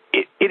is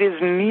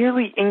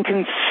nearly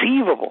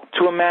inconceivable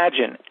to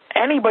imagine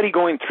anybody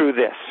going through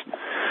this,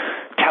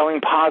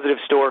 telling positive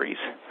stories.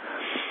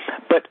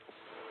 But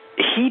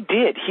he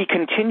did. He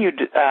continued,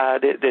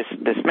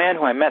 this man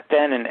who I met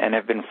then and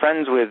have been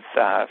friends with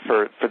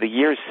for the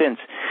years since,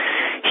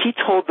 he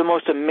told the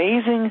most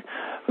amazing,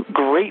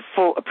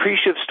 grateful,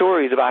 appreciative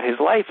stories about his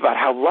life, about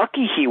how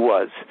lucky he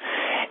was.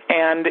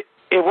 And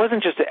it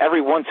wasn't just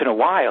every once in a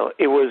while.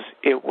 It was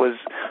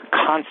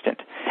constant.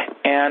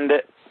 And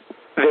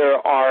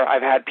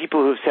I've had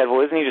people who've said,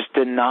 well, isn't he just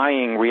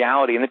denying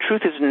reality? And the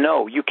truth is,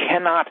 no, you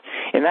cannot.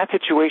 In that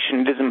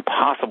situation, it is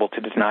impossible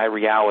to deny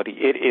reality.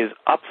 It is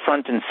up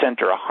front and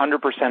center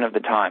 100% of the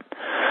time.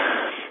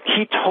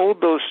 He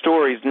told those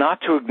stories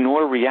not to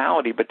ignore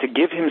reality, but to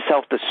give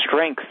himself the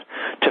strength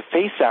to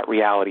face that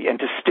reality and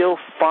to still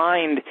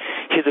find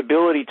his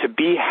ability to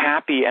be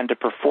happy and to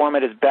perform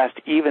at his best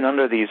even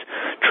under these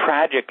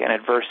tragic and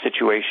adverse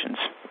situations.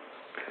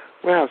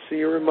 Wow, so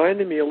you're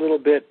reminding me a little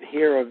bit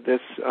here of this,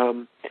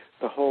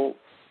 the whole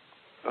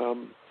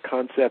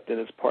concept, and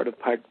it's part of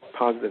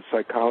positive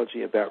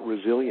psychology, about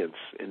resilience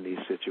in these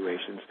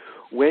situations.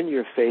 When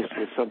you're faced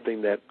with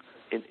something that,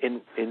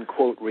 in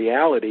quote,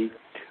 reality,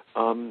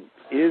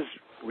 is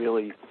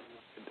really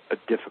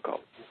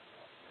difficult.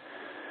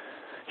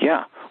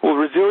 Yeah. Well,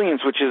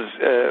 resilience, which is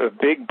a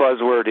big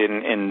buzzword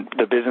in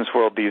the business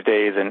world these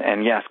days,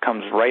 and yes,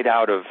 comes right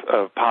out of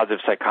positive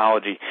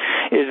psychology,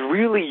 is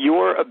really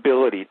your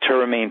ability to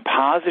remain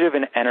positive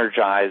and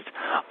energized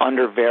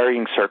under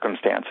varying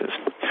circumstances.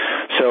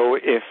 So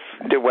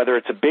whether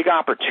it's a big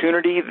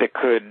opportunity that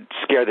could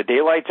scare the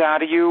daylights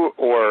out of you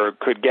or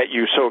could get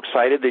you so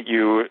excited that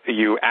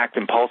you act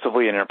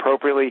impulsively and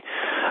inappropriately,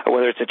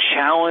 whether it's a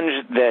challenge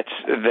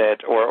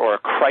or a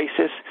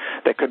crisis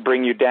that could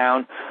bring you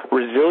down,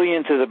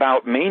 resilience is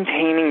about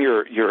maintaining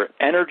your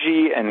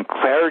energy and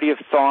clarity of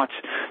thought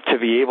to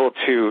be able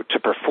to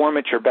perform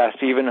at your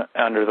best even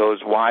under those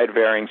wide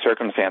varying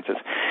circumstances.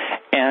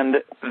 And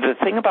the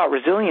thing about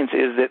resilience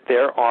is that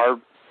there are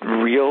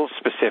real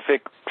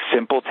specific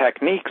simple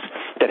techniques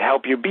that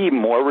help you be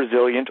more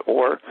resilient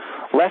or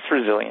less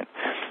resilient.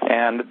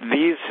 And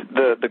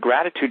the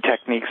gratitude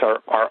techniques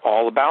are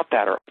all about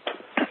that.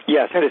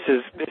 Yes,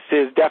 this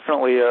is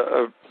definitely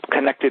a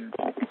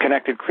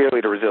connected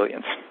clearly to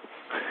resilience.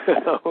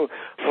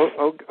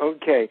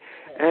 Okay.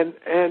 And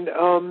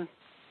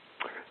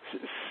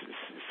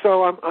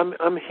so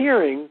I'm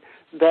hearing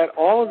that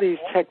all of these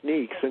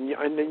techniques, and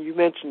you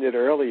mentioned it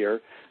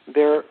earlier,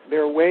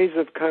 they're ways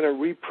of kind of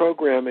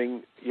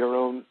reprogramming your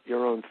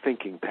own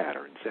thinking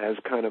patterns as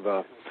kind of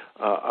a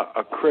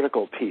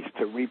critical piece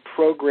to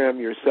reprogram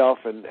yourself.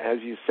 And as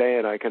you say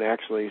it, I can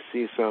actually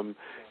see some,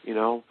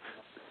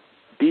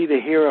 be the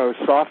hero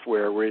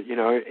software where,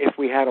 if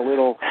we had a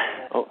little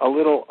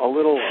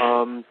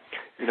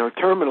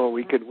terminal,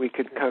 we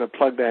could kind of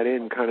plug that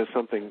in, kind of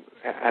something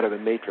out of the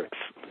Matrix.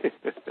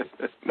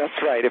 That's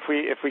right. If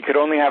we could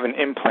only have an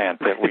implant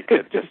that we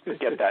could just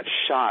get that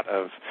shot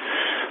of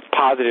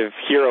positive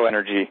hero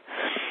energy.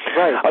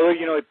 Right.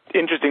 Although, it's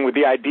interesting with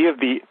the idea of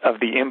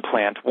the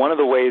implant. One of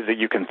the ways that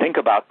you can think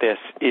about this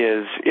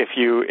is if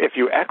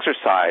you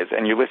exercise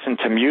and you listen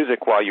to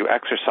music while you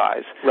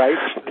exercise. Right.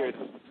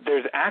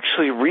 There's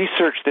actually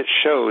research that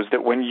shows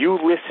that when you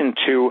listen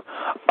to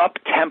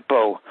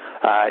up-tempo,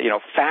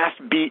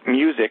 fast beat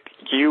music,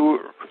 you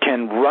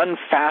can run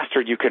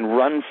faster, you can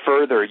run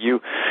further,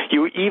 you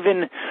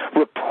even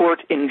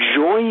report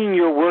enjoying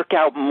your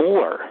workout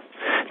more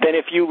than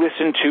if you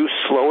listen to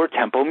slower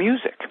tempo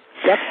music.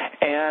 Yep.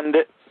 And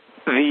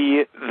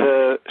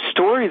the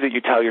stories that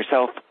you tell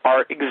yourself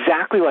are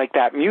exactly like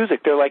that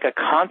music. They're like a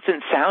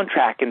constant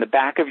soundtrack in the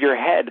back of your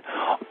head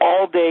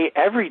all day,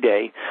 every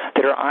day,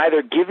 that are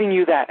either giving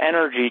you that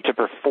energy to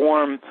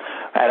perform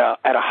at a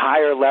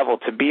higher level,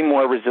 to be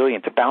more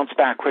resilient, to bounce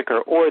back quicker,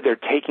 or they're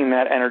taking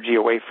that energy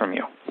away from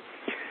you.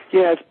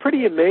 Yeah, it's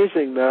pretty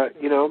amazing that,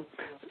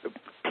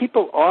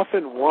 people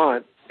often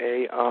want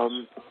a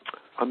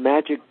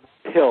magic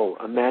pill,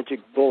 a magic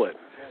bullet.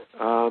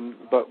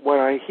 But what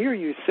I hear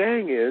you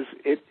saying is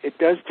it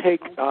does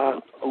take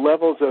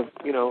levels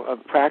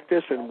of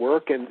practice and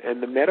work,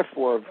 and the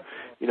metaphor of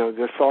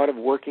the thought of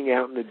working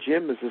out in the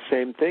gym is the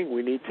same thing.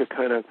 We need to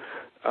kind of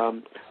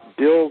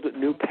build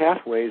new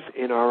pathways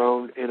in our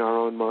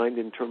own mind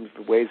in terms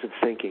of ways of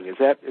thinking. Is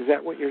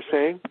that what you're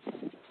saying?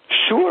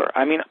 Sure.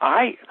 I mean,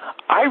 I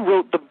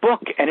wrote the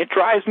book, and it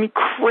drives me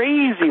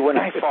crazy when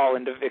I fall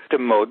into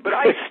victim mode, but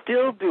I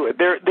still do it.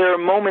 There are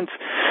moments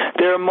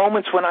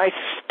when I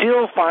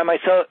still find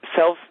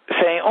myself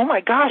saying, "Oh my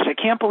gosh, I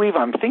can't believe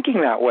I'm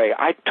thinking that way.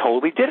 I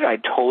totally did it. I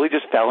totally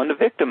just fell into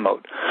victim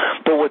mode."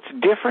 But what's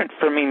different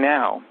for me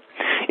now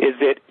is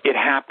that it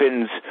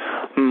happens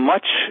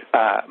much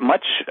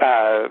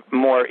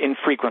more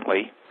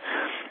infrequently,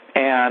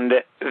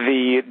 and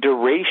the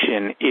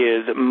duration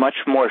is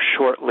much more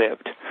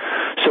short-lived.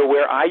 So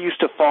where I used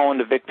to fall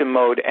into victim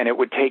mode and it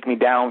would take me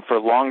down for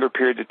longer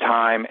periods of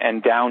time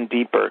and down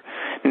deeper,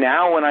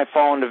 now when I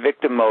fall into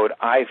victim mode,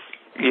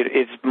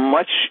 it's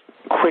much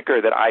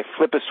quicker that I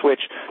flip a switch,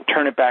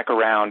 turn it back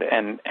around,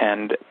 and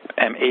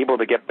am able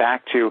to get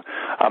back to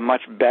a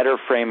much better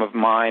frame of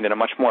mind and a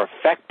much more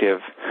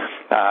effective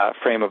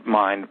frame of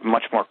mind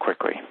much more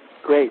quickly.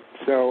 Great.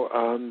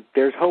 So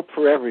there's hope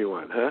for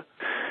everyone, huh?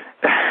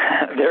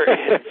 There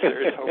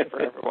is hope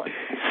for everyone.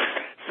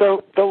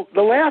 So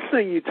the last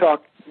thing you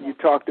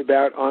talked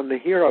about on the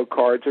hero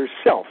cards are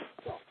self.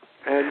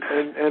 And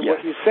yes.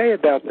 What you say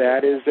about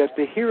that is that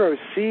the hero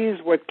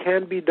sees what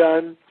can be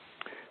done,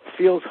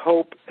 feels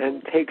hope,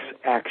 and takes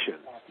action.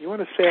 You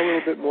want to say a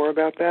little bit more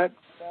about that?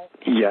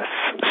 Yes.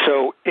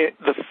 So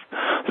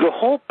the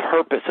whole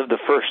purpose of the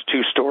first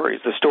two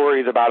stories, the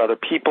stories about other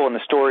people and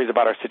the stories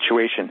about our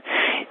situation,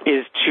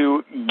 is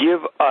to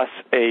give us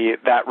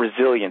that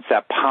resilience,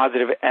 that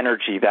positive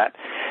energy, that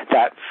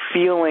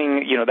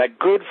feeling, that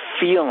good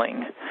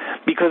feeling,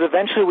 because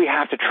eventually we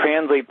have to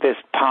translate these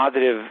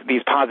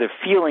positive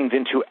feelings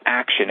into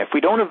action. If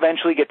we don't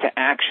eventually get to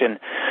action,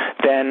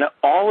 then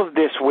all of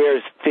this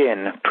wears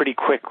thin pretty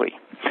quickly.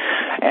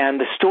 And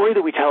the story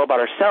that we tell about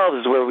ourselves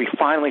is where we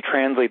finally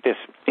translate this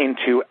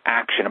into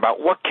action, about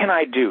what can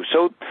I do?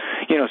 So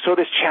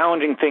this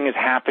challenging thing is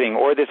happening,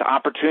 or this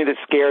opportunity that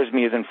scares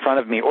me is in front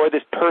of me, or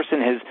this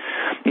person has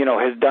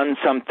done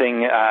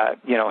something,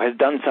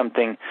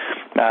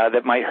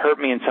 that might hurt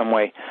me in some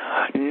way.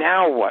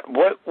 Now what?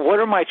 What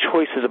are my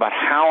choices about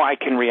how I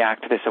can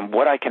react to this and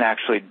what I can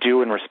actually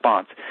do in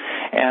response?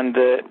 And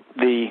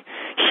the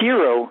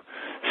hero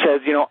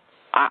says,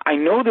 I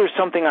know there's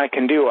something I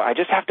can do. I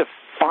just have to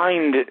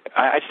find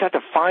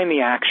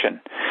the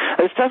action.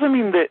 This doesn't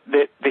mean that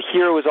the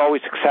hero is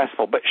always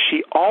successful, but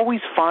she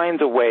always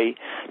finds a way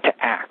to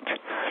act.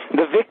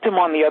 The victim,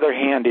 on the other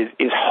hand,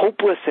 is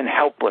hopeless and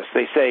helpless.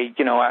 They say,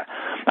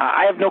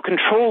 I have no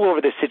control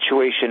over this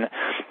situation.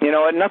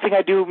 Nothing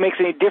I do makes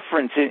any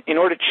difference. In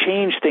order to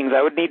change things,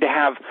 I would need to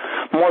have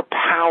more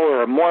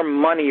power, or more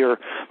money, or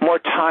more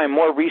time,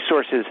 more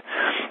resources.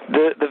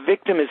 The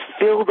victim is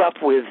filled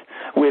up with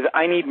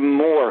I need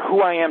more.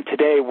 Who I am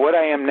today, what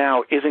I am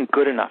now, isn't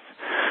good enough.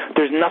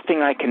 There's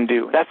nothing I can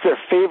do. That's their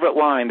favorite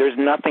line. There's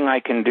nothing I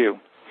can do.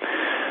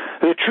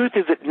 The truth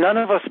is that none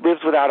of us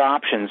lives without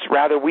options.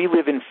 Rather, we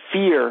live in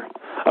fear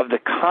of the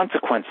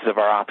consequences of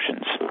our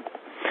options.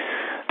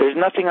 There's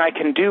nothing I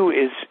can do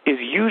is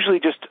usually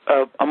just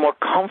a more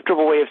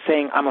comfortable way of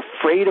saying I'm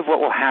afraid of what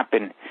will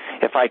happen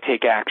if I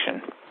take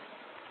action.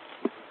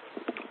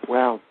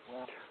 Wow.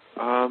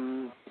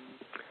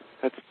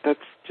 That's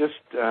just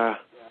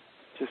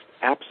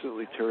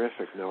absolutely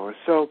terrific, Noah.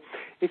 So,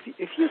 if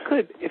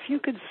you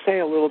could say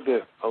a little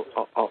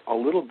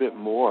bit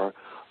more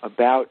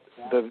about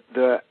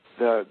the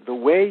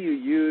way you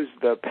use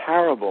the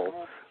parable,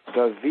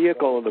 the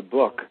vehicle of the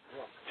book,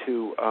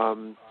 to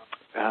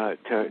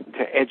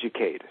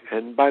educate.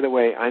 And by the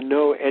way, I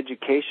know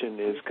education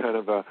is kind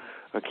of a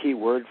key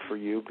word for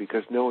you,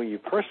 because knowing you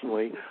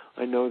personally,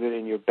 I know that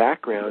in your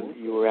background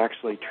you were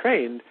actually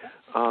trained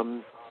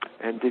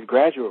and did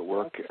graduate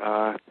work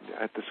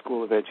at the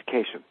School of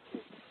Education.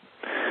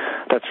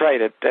 That's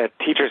right, at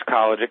Teachers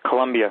College at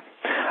Columbia.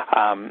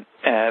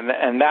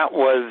 And that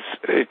was,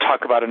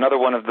 talk about another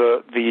one of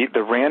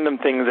the random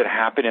things that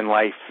happen in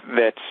life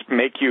that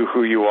make you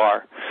who you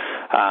are.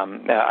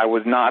 I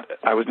was not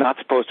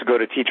supposed to go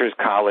to Teachers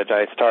College.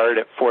 I started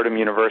at Fordham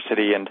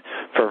University, and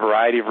for a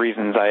variety of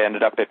reasons, I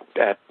ended up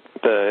at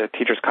the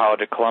Teachers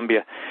College at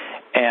Columbia.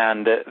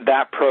 And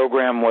that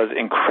program was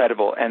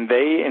incredible, and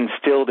they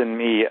instilled in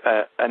me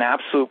an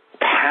absolute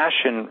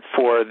passion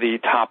for the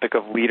topic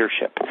of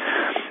leadership.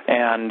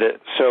 And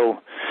so,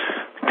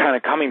 kind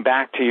of coming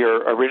back to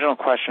your original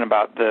question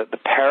about the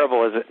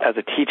parable as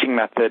a teaching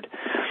method,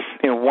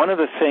 one of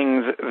the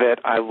things that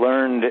I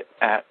learned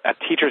at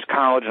Teachers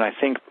College, and I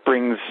think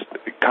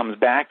comes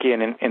back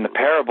in the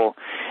parable,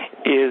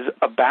 is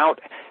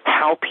about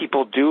how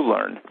people do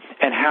learn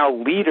and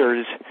how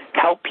leaders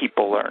help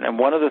people learn. And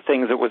one of the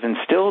things that was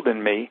instilled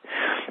in me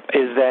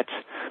is that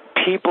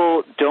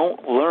people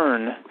don't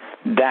learn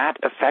that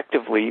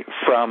effectively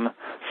from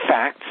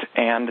facts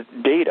and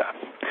data,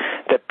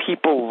 that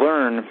people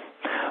learn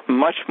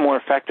much more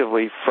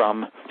effectively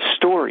from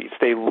stories.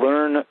 They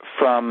learn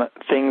from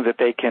things that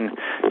they can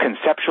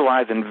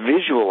conceptualize and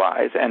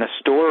visualize, and a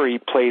story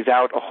plays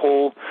out a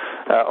whole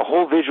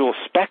visual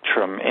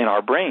spectrum in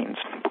our brains.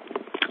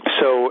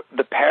 So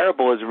the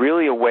parable is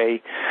really a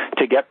way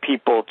to get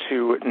people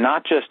to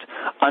not just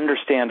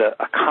understand a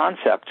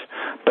concept,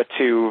 but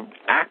to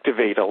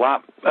activate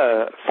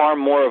far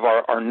more of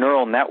our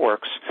neural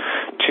networks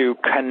to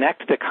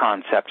connect the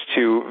concepts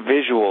to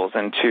visuals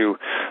and to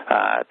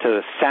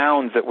the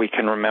sounds that we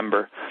can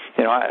remember.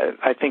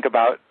 I think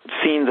about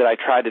scenes that I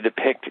try to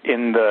depict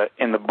in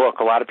the book.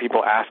 A lot of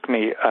people ask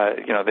me,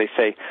 they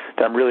say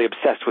that I'm really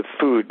obsessed with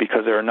food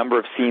because there are a number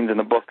of scenes in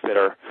the book that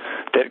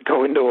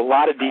go into a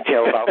lot of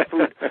detail about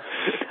food.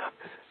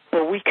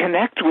 But we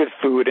connect with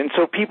food, and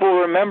so people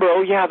remember,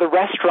 the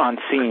restaurant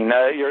scene,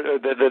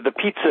 the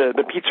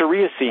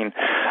pizzeria scene,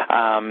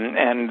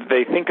 and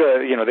they think,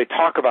 they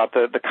talk about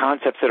the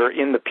concepts that are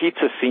in the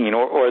pizza scene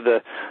or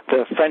the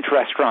French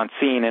restaurant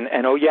scene, and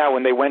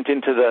when they went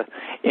into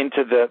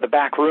the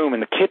back room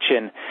in the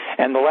kitchen,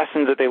 and the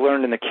lessons that they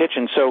learned in the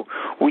kitchen. So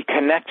we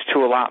connect to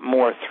a lot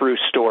more through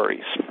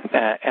stories,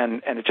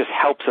 and it just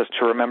helps us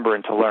to remember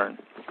and to learn.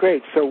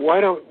 Great. So why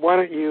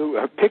don't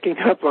you, picking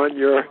up on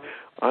your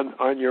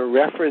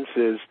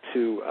references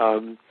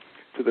to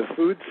the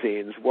food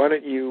scenes, why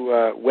don't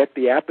you whet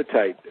the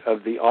appetite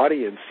of the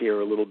audience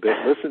here a little bit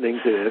listening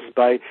to this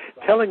by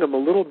telling them a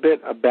little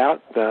bit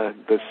about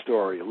the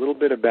story, a little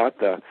bit about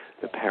the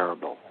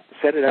parable.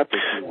 Set it up if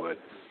you would.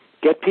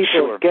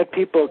 Get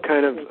people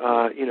kind of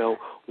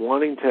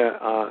wanting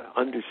to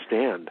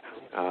understand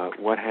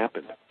what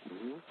happened.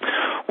 Mm-hmm.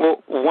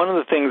 Well, one of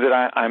the things that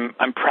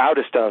I'm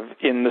proudest of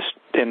in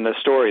the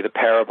story, the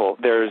parable,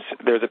 there's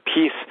a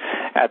piece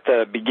at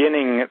the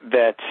beginning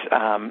that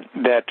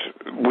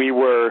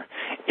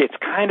it's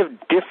kind of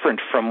different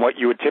from what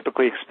you would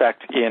typically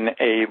expect in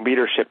a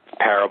leadership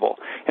parable,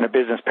 in a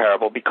business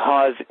parable,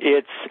 because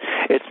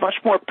it's much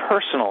more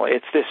personal.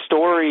 It's this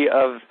story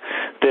of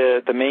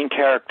the main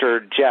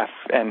character, Jeff,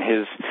 and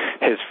his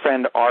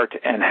friend Art,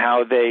 and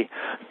how they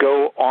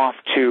go off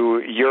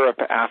to Europe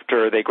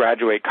after they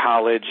graduate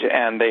college,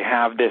 and they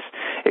have this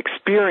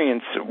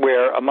experience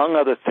where, among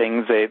other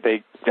things,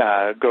 they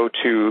go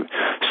to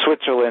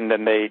Switzerland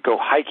and they go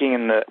hiking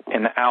in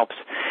the Alps,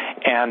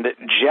 and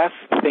Jeff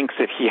thinks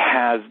that he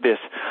has this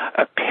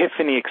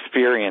epiphany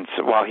experience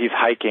while he's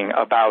hiking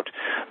about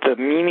the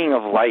meaning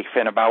of life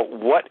and about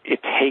what it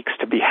takes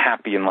to be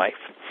happy in life.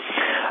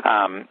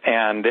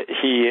 And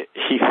he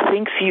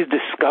thinks he's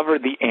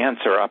discovered the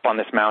answer up on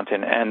this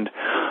mountain, and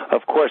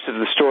of course, as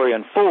the story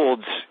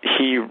unfolds,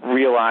 he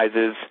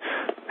realizes,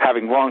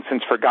 having long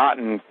since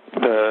forgotten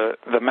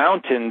the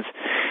mountains,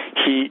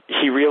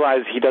 he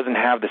realizes he doesn't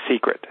have the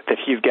secret, that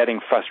he's getting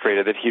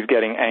frustrated, that he's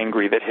getting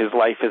angry, that his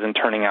life isn't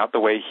turning out the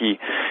way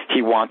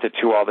he wants it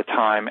to all the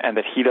time, and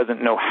that he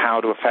doesn't know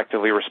how to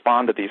effectively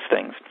respond to these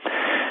things.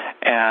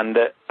 And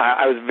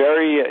I was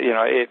very,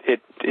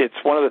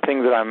 it's one of the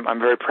things that I'm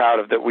very proud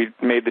of, that we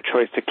made the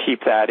choice to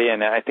keep that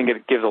in, and I think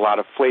it gives a lot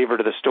of flavor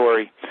to the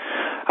story.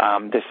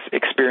 This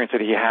experience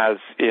that he has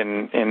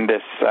in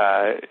this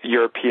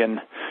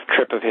European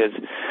trip of his.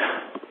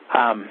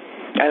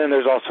 And then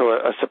there's also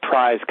a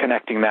surprise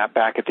connecting that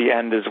back at the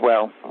end as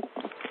well.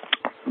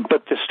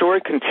 But the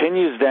story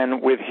continues then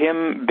with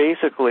him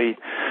basically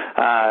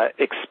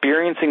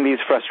experiencing these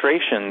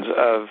frustrations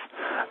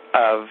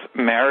of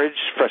marriage,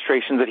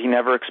 frustrations that he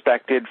never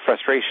expected,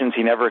 frustrations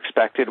he never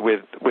expected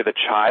with a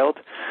child.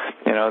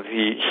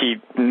 He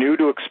knew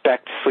to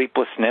expect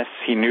sleeplessness.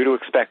 He knew to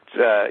expect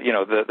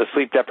the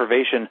sleep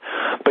deprivation,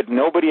 but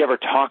nobody ever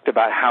talked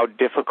about how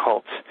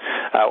difficult,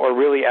 or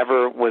really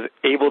ever was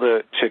able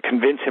to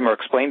convince him or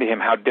explain to him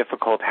how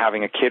difficult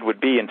having a kid would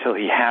be until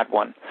he had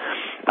one.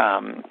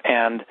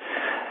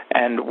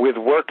 And with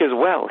work as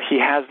well, he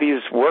has these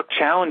work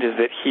challenges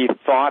that he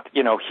thought,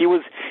 he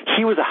was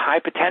a high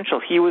potential.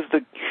 He was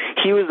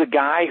the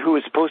guy who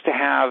was supposed to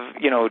have,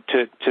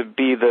 to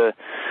be the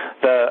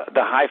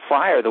high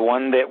flyer, the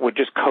one that would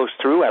just coast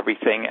through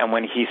everything. And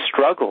when he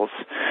struggles,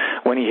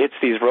 when he hits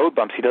these road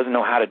bumps, he doesn't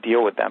know how to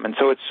deal with them. And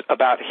so it's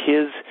about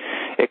his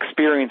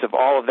experience of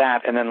all of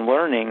that, and then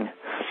learning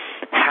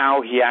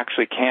how he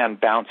actually can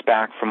bounce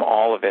back from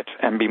all of it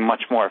and be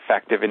much more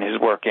effective in his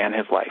work and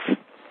his life.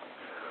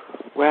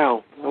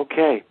 Wow.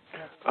 Okay.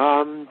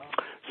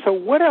 So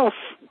what else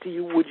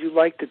would you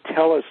like to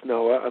tell us,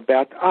 Noah,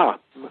 about?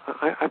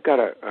 I've got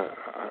a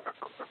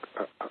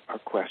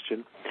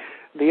question.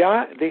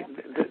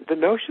 The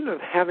notion of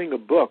having a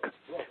book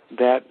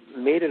that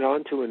made it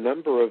onto a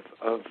number of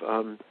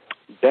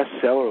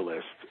bestseller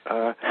lists.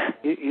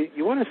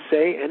 You want to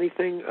say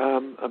anything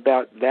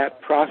about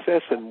that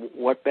process and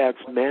what that's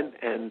meant,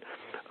 and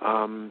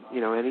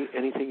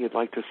anything you'd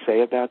like to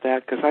say about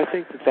that? Because I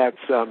think that's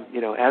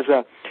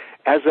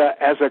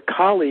as a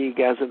colleague,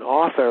 as an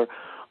author,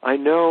 I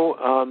know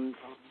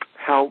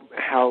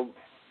how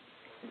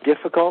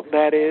difficult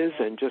that is,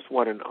 and just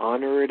what an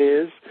honor it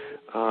is.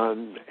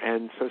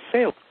 And so,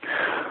 say.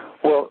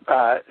 Well,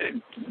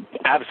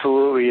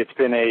 absolutely, it's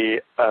been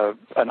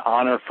an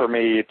honor for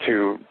me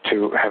to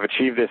have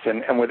achieved this,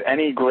 and with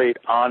any great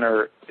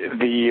honor,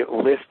 the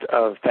list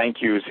of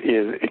thank yous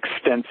is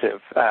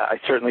extensive. I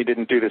certainly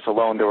didn't do this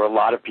alone. There were a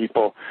lot of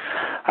people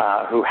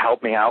who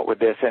helped me out with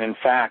this, and in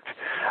fact,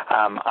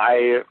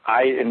 I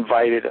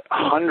invited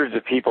hundreds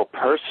of people,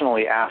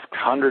 personally asked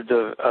hundreds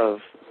of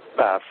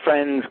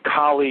friends,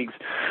 colleagues,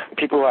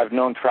 people who I've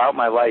known throughout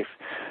my life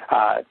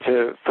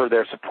for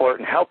their support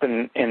and help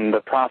in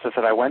the process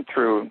that I went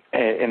through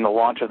in the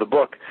launch of the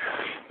book,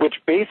 which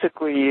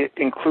basically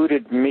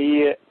included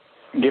me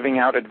giving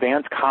out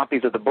advance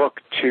copies of the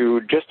book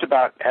to just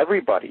about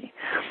everybody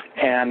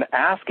and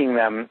asking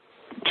them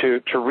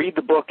to read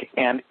the book,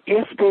 and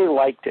if they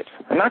liked it,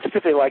 and not just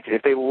if they liked it,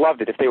 if they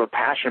loved it, if they were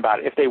passionate about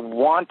it, if they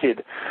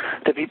wanted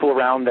the people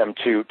around them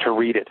to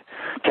read it,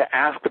 to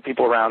ask the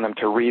people around them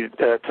to read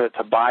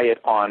to buy it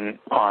on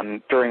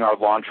during our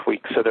launch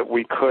week, so that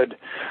we could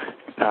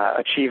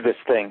achieve this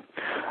thing.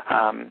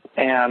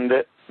 And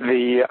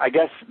I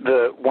guess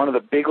one of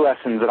the big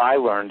lessons that I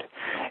learned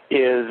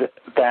is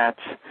that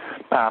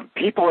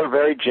people are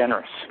very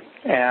generous.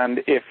 And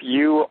if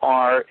you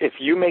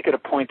make it a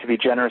point to be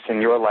generous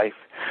in your life,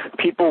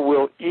 people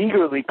will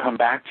eagerly come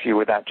back to you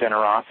with that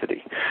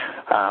generosity.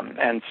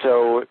 And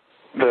so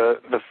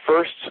the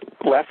first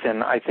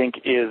lesson, I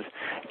think, is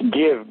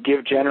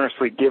give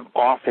generously, give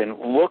often.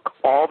 Look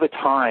all the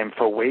time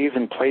for ways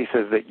and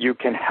places that you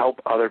can help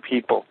other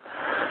people.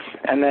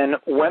 And then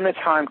when the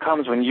time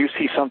comes when you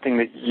see something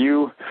that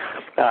you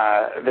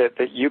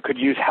could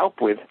use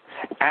help with,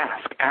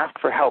 ask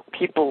for help.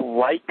 People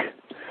like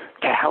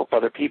to help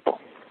other people.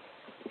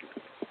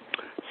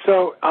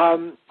 So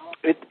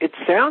it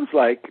sounds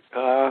like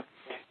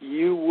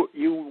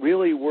you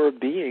really were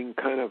being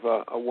kind of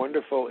a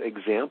wonderful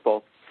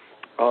example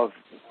of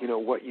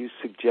what you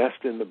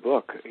suggest in the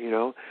book,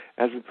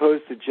 as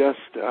opposed to just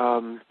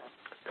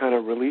kind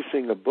of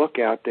releasing a book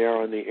out there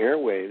on the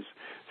airwaves.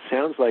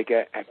 Sounds like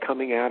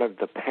coming out of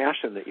the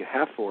passion that you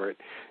have for it,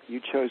 you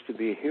chose to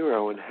be a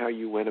hero in how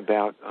you went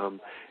about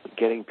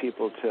getting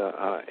people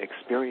to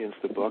experience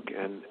the book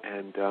and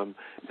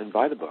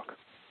buy the book.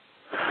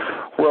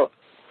 Well,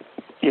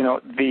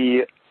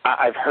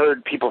 I've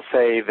heard people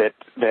say that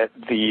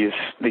these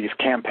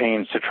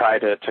campaigns to try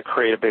to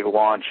create a big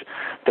launch,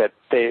 that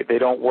they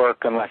don't work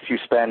unless you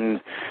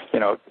spend,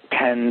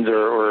 tens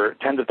or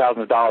tens of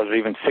thousands of dollars or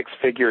even six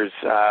figures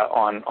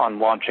on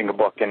launching a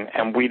book,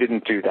 and we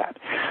didn't do that.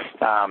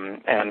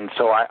 And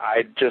so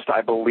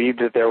I believed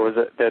that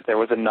there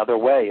was another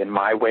way, and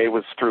my way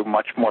was through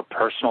much more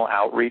personal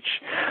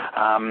outreach,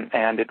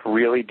 and it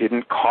really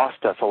didn't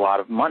cost us a lot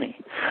of money.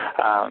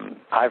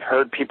 I've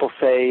heard people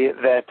say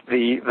that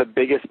the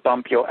biggest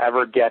bump you'll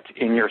ever get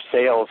in your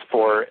sales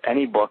for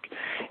any book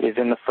is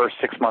in the first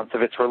 6 months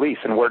of its release,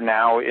 and we're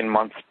now in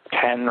month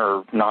 10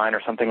 or 9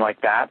 or something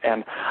like that,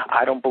 and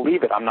I don't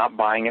believe it. I'm not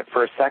buying it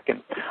for a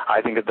second.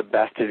 I think that the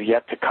best is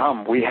yet to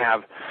come. We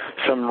have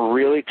some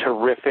really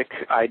terrific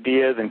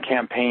ideas and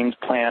campaigns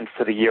planned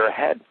for the year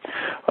ahead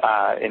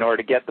in order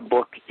to get the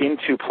book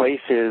into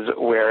places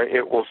where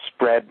it will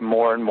spread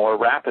more and more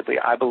rapidly.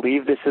 I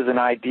believe this is an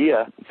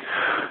idea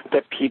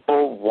that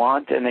people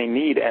want and they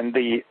need, and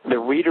the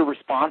reader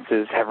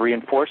responses have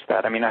reinforced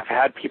that. I mean, I've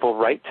had people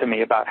write to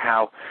me about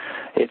how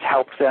it's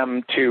helped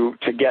them to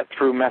get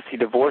through messy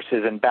divorces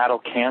and battle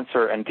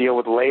cancer and deal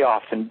with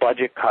layoffs and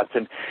budget cuts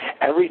and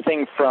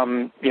everything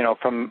from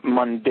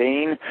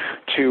mundane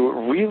to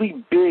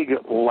really big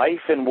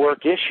life and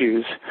work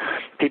issues.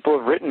 People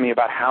have written me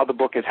about how the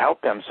book has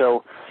helped them.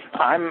 So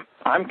I'm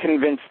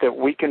convinced that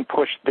we can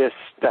push this,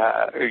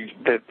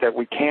 that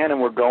we can and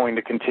we're going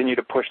to continue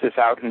to push this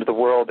out into the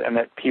world, and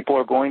that people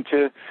are going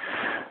to,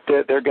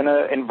 they're going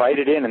to invite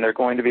it in and they're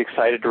going to be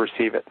excited to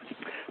receive it.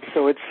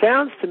 So it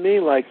sounds to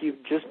me like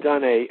you've just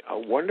done a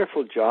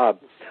wonderful job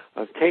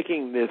of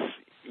taking this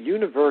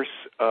universe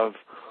of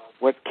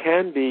what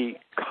can be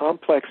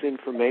complex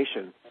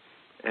information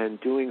and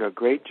doing a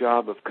great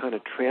job of kind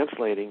of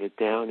translating it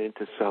down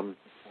into some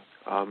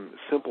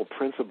simple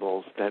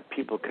principles that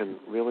people can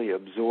really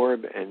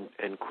absorb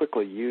and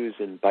quickly use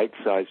in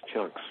bite-sized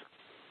chunks.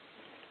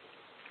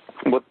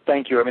 Well,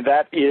 thank you. I mean,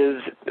 that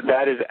is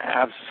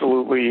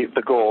absolutely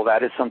the goal.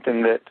 That is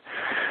something that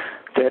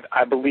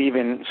I believe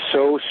in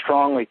so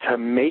strongly, to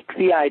make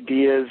the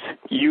ideas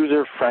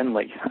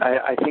user-friendly.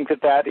 I think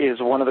that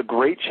is one of the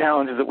great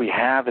challenges that we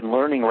have in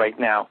learning right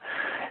now.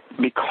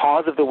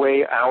 Because of the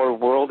way our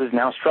world is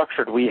now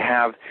structured, we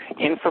have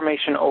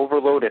information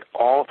overload at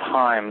all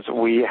times.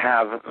 We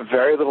have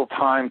very little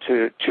time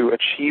to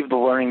achieve the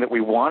learning that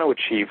we want to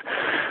achieve.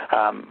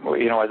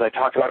 As I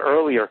talked about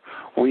earlier,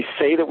 we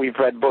say that we've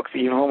read books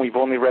even when we've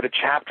only read a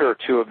chapter or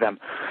two of them.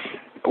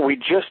 We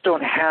just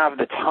don't have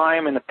the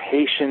time and the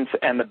patience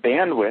and the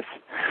bandwidth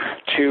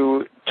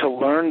to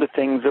learn the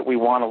things that we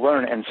want to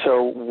learn. And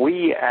so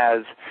we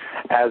as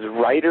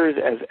writers,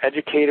 as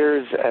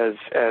educators, as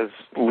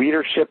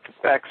leadership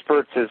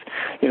experts, as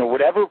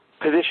whatever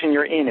position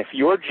you're in, if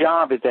your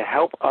job is to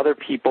help other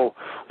people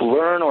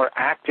learn or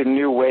act in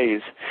new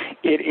ways,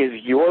 it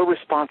is your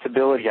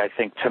responsibility, I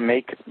think, to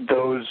make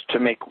the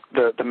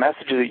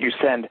messages that you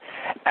send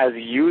as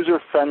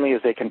user-friendly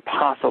as they can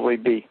possibly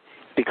be.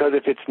 Because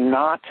if it's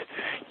not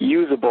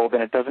usable,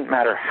 then it doesn't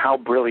matter how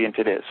brilliant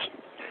it is.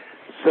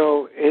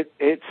 So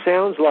it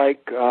sounds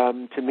like,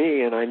 to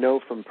me, and I know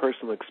from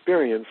personal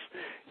experience,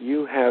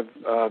 you have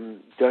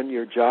done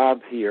your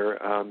job here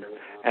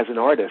as an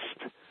artist,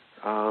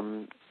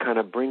 kind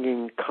of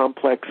bringing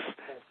complex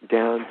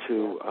down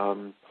to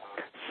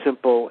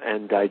simple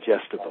and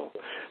digestible.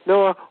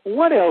 Noah,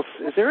 what else?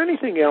 Is there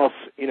anything else,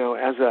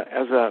 as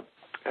a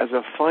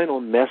final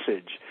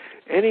message?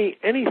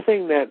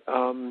 Anything that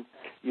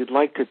you'd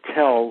like to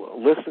tell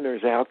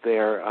listeners out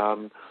there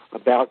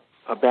about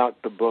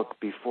the book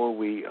before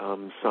we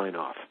sign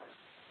off?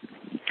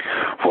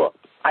 Well,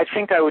 I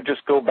think I would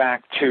just go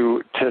back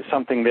to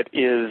something that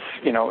is,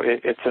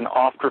 it's an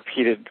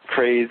oft-repeated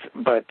phrase,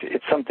 but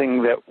it's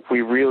something that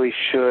we really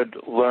should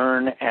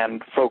learn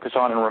and focus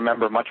on and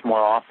remember much more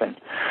often,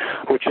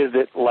 which is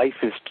that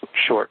life is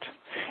short.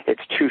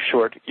 It's too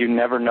short. You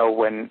never know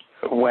when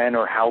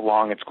or how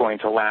long it's going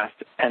to last.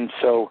 And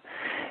so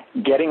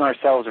getting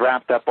ourselves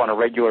wrapped up on a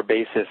regular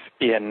basis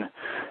in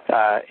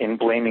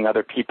blaming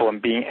other people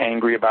and being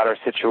angry about our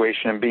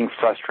situation and being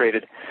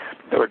frustrated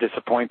or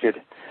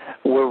disappointed,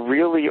 we're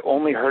really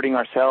only hurting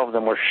ourselves,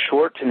 and we're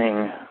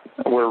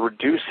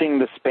reducing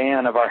the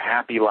span of our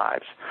happy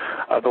lives,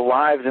 of the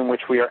lives in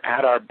which we are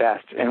at our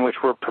best, in which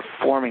we're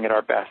performing at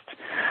our best,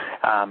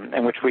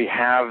 in which we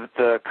have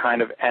the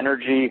kind of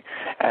energy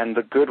and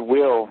the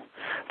goodwill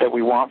that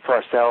we want for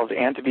ourselves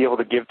and to be able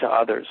to give to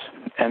others.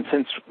 And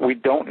since we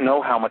don't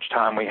know how much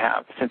time we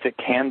have, since it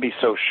can be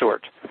so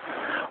short,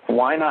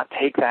 why not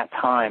take that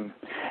time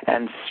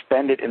and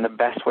spend it in the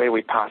best way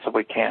we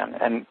possibly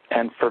can?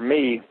 And for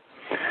me,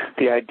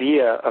 the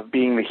idea of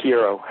being the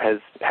hero has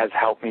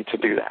helped me to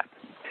do that.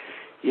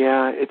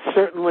 Yeah, it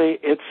certainly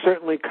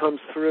comes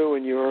through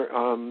in your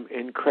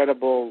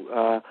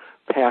incredible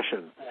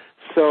passion.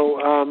 So,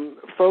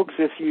 folks,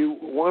 if you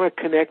want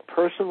to connect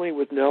personally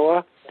with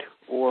Noah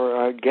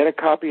or get a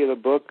copy of the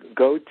book,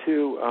 go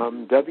to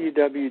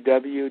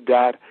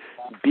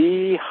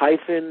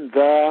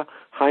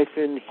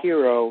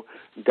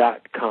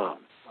www.be-the-hero.com.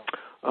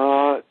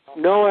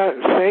 Noah,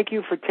 thank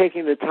you for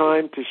taking the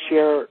time to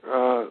share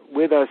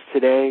with us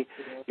today.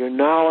 Your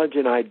knowledge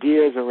and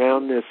ideas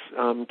around this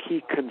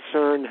key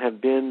concern have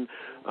been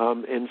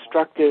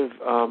instructive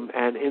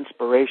and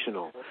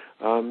inspirational.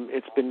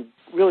 It's been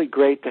really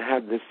great to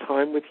have this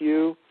time with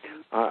you.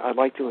 I'd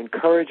like to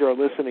encourage our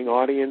listening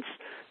audience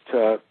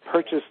to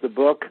purchase the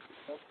book,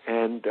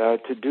 and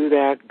to do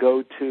that,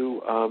 go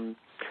to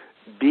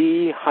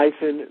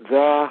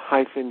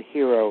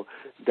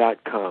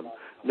be-the-hero.com.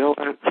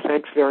 Noah,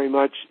 thanks very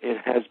much. It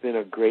has been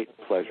a great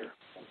pleasure.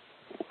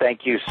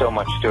 Thank you so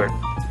much, Stuart.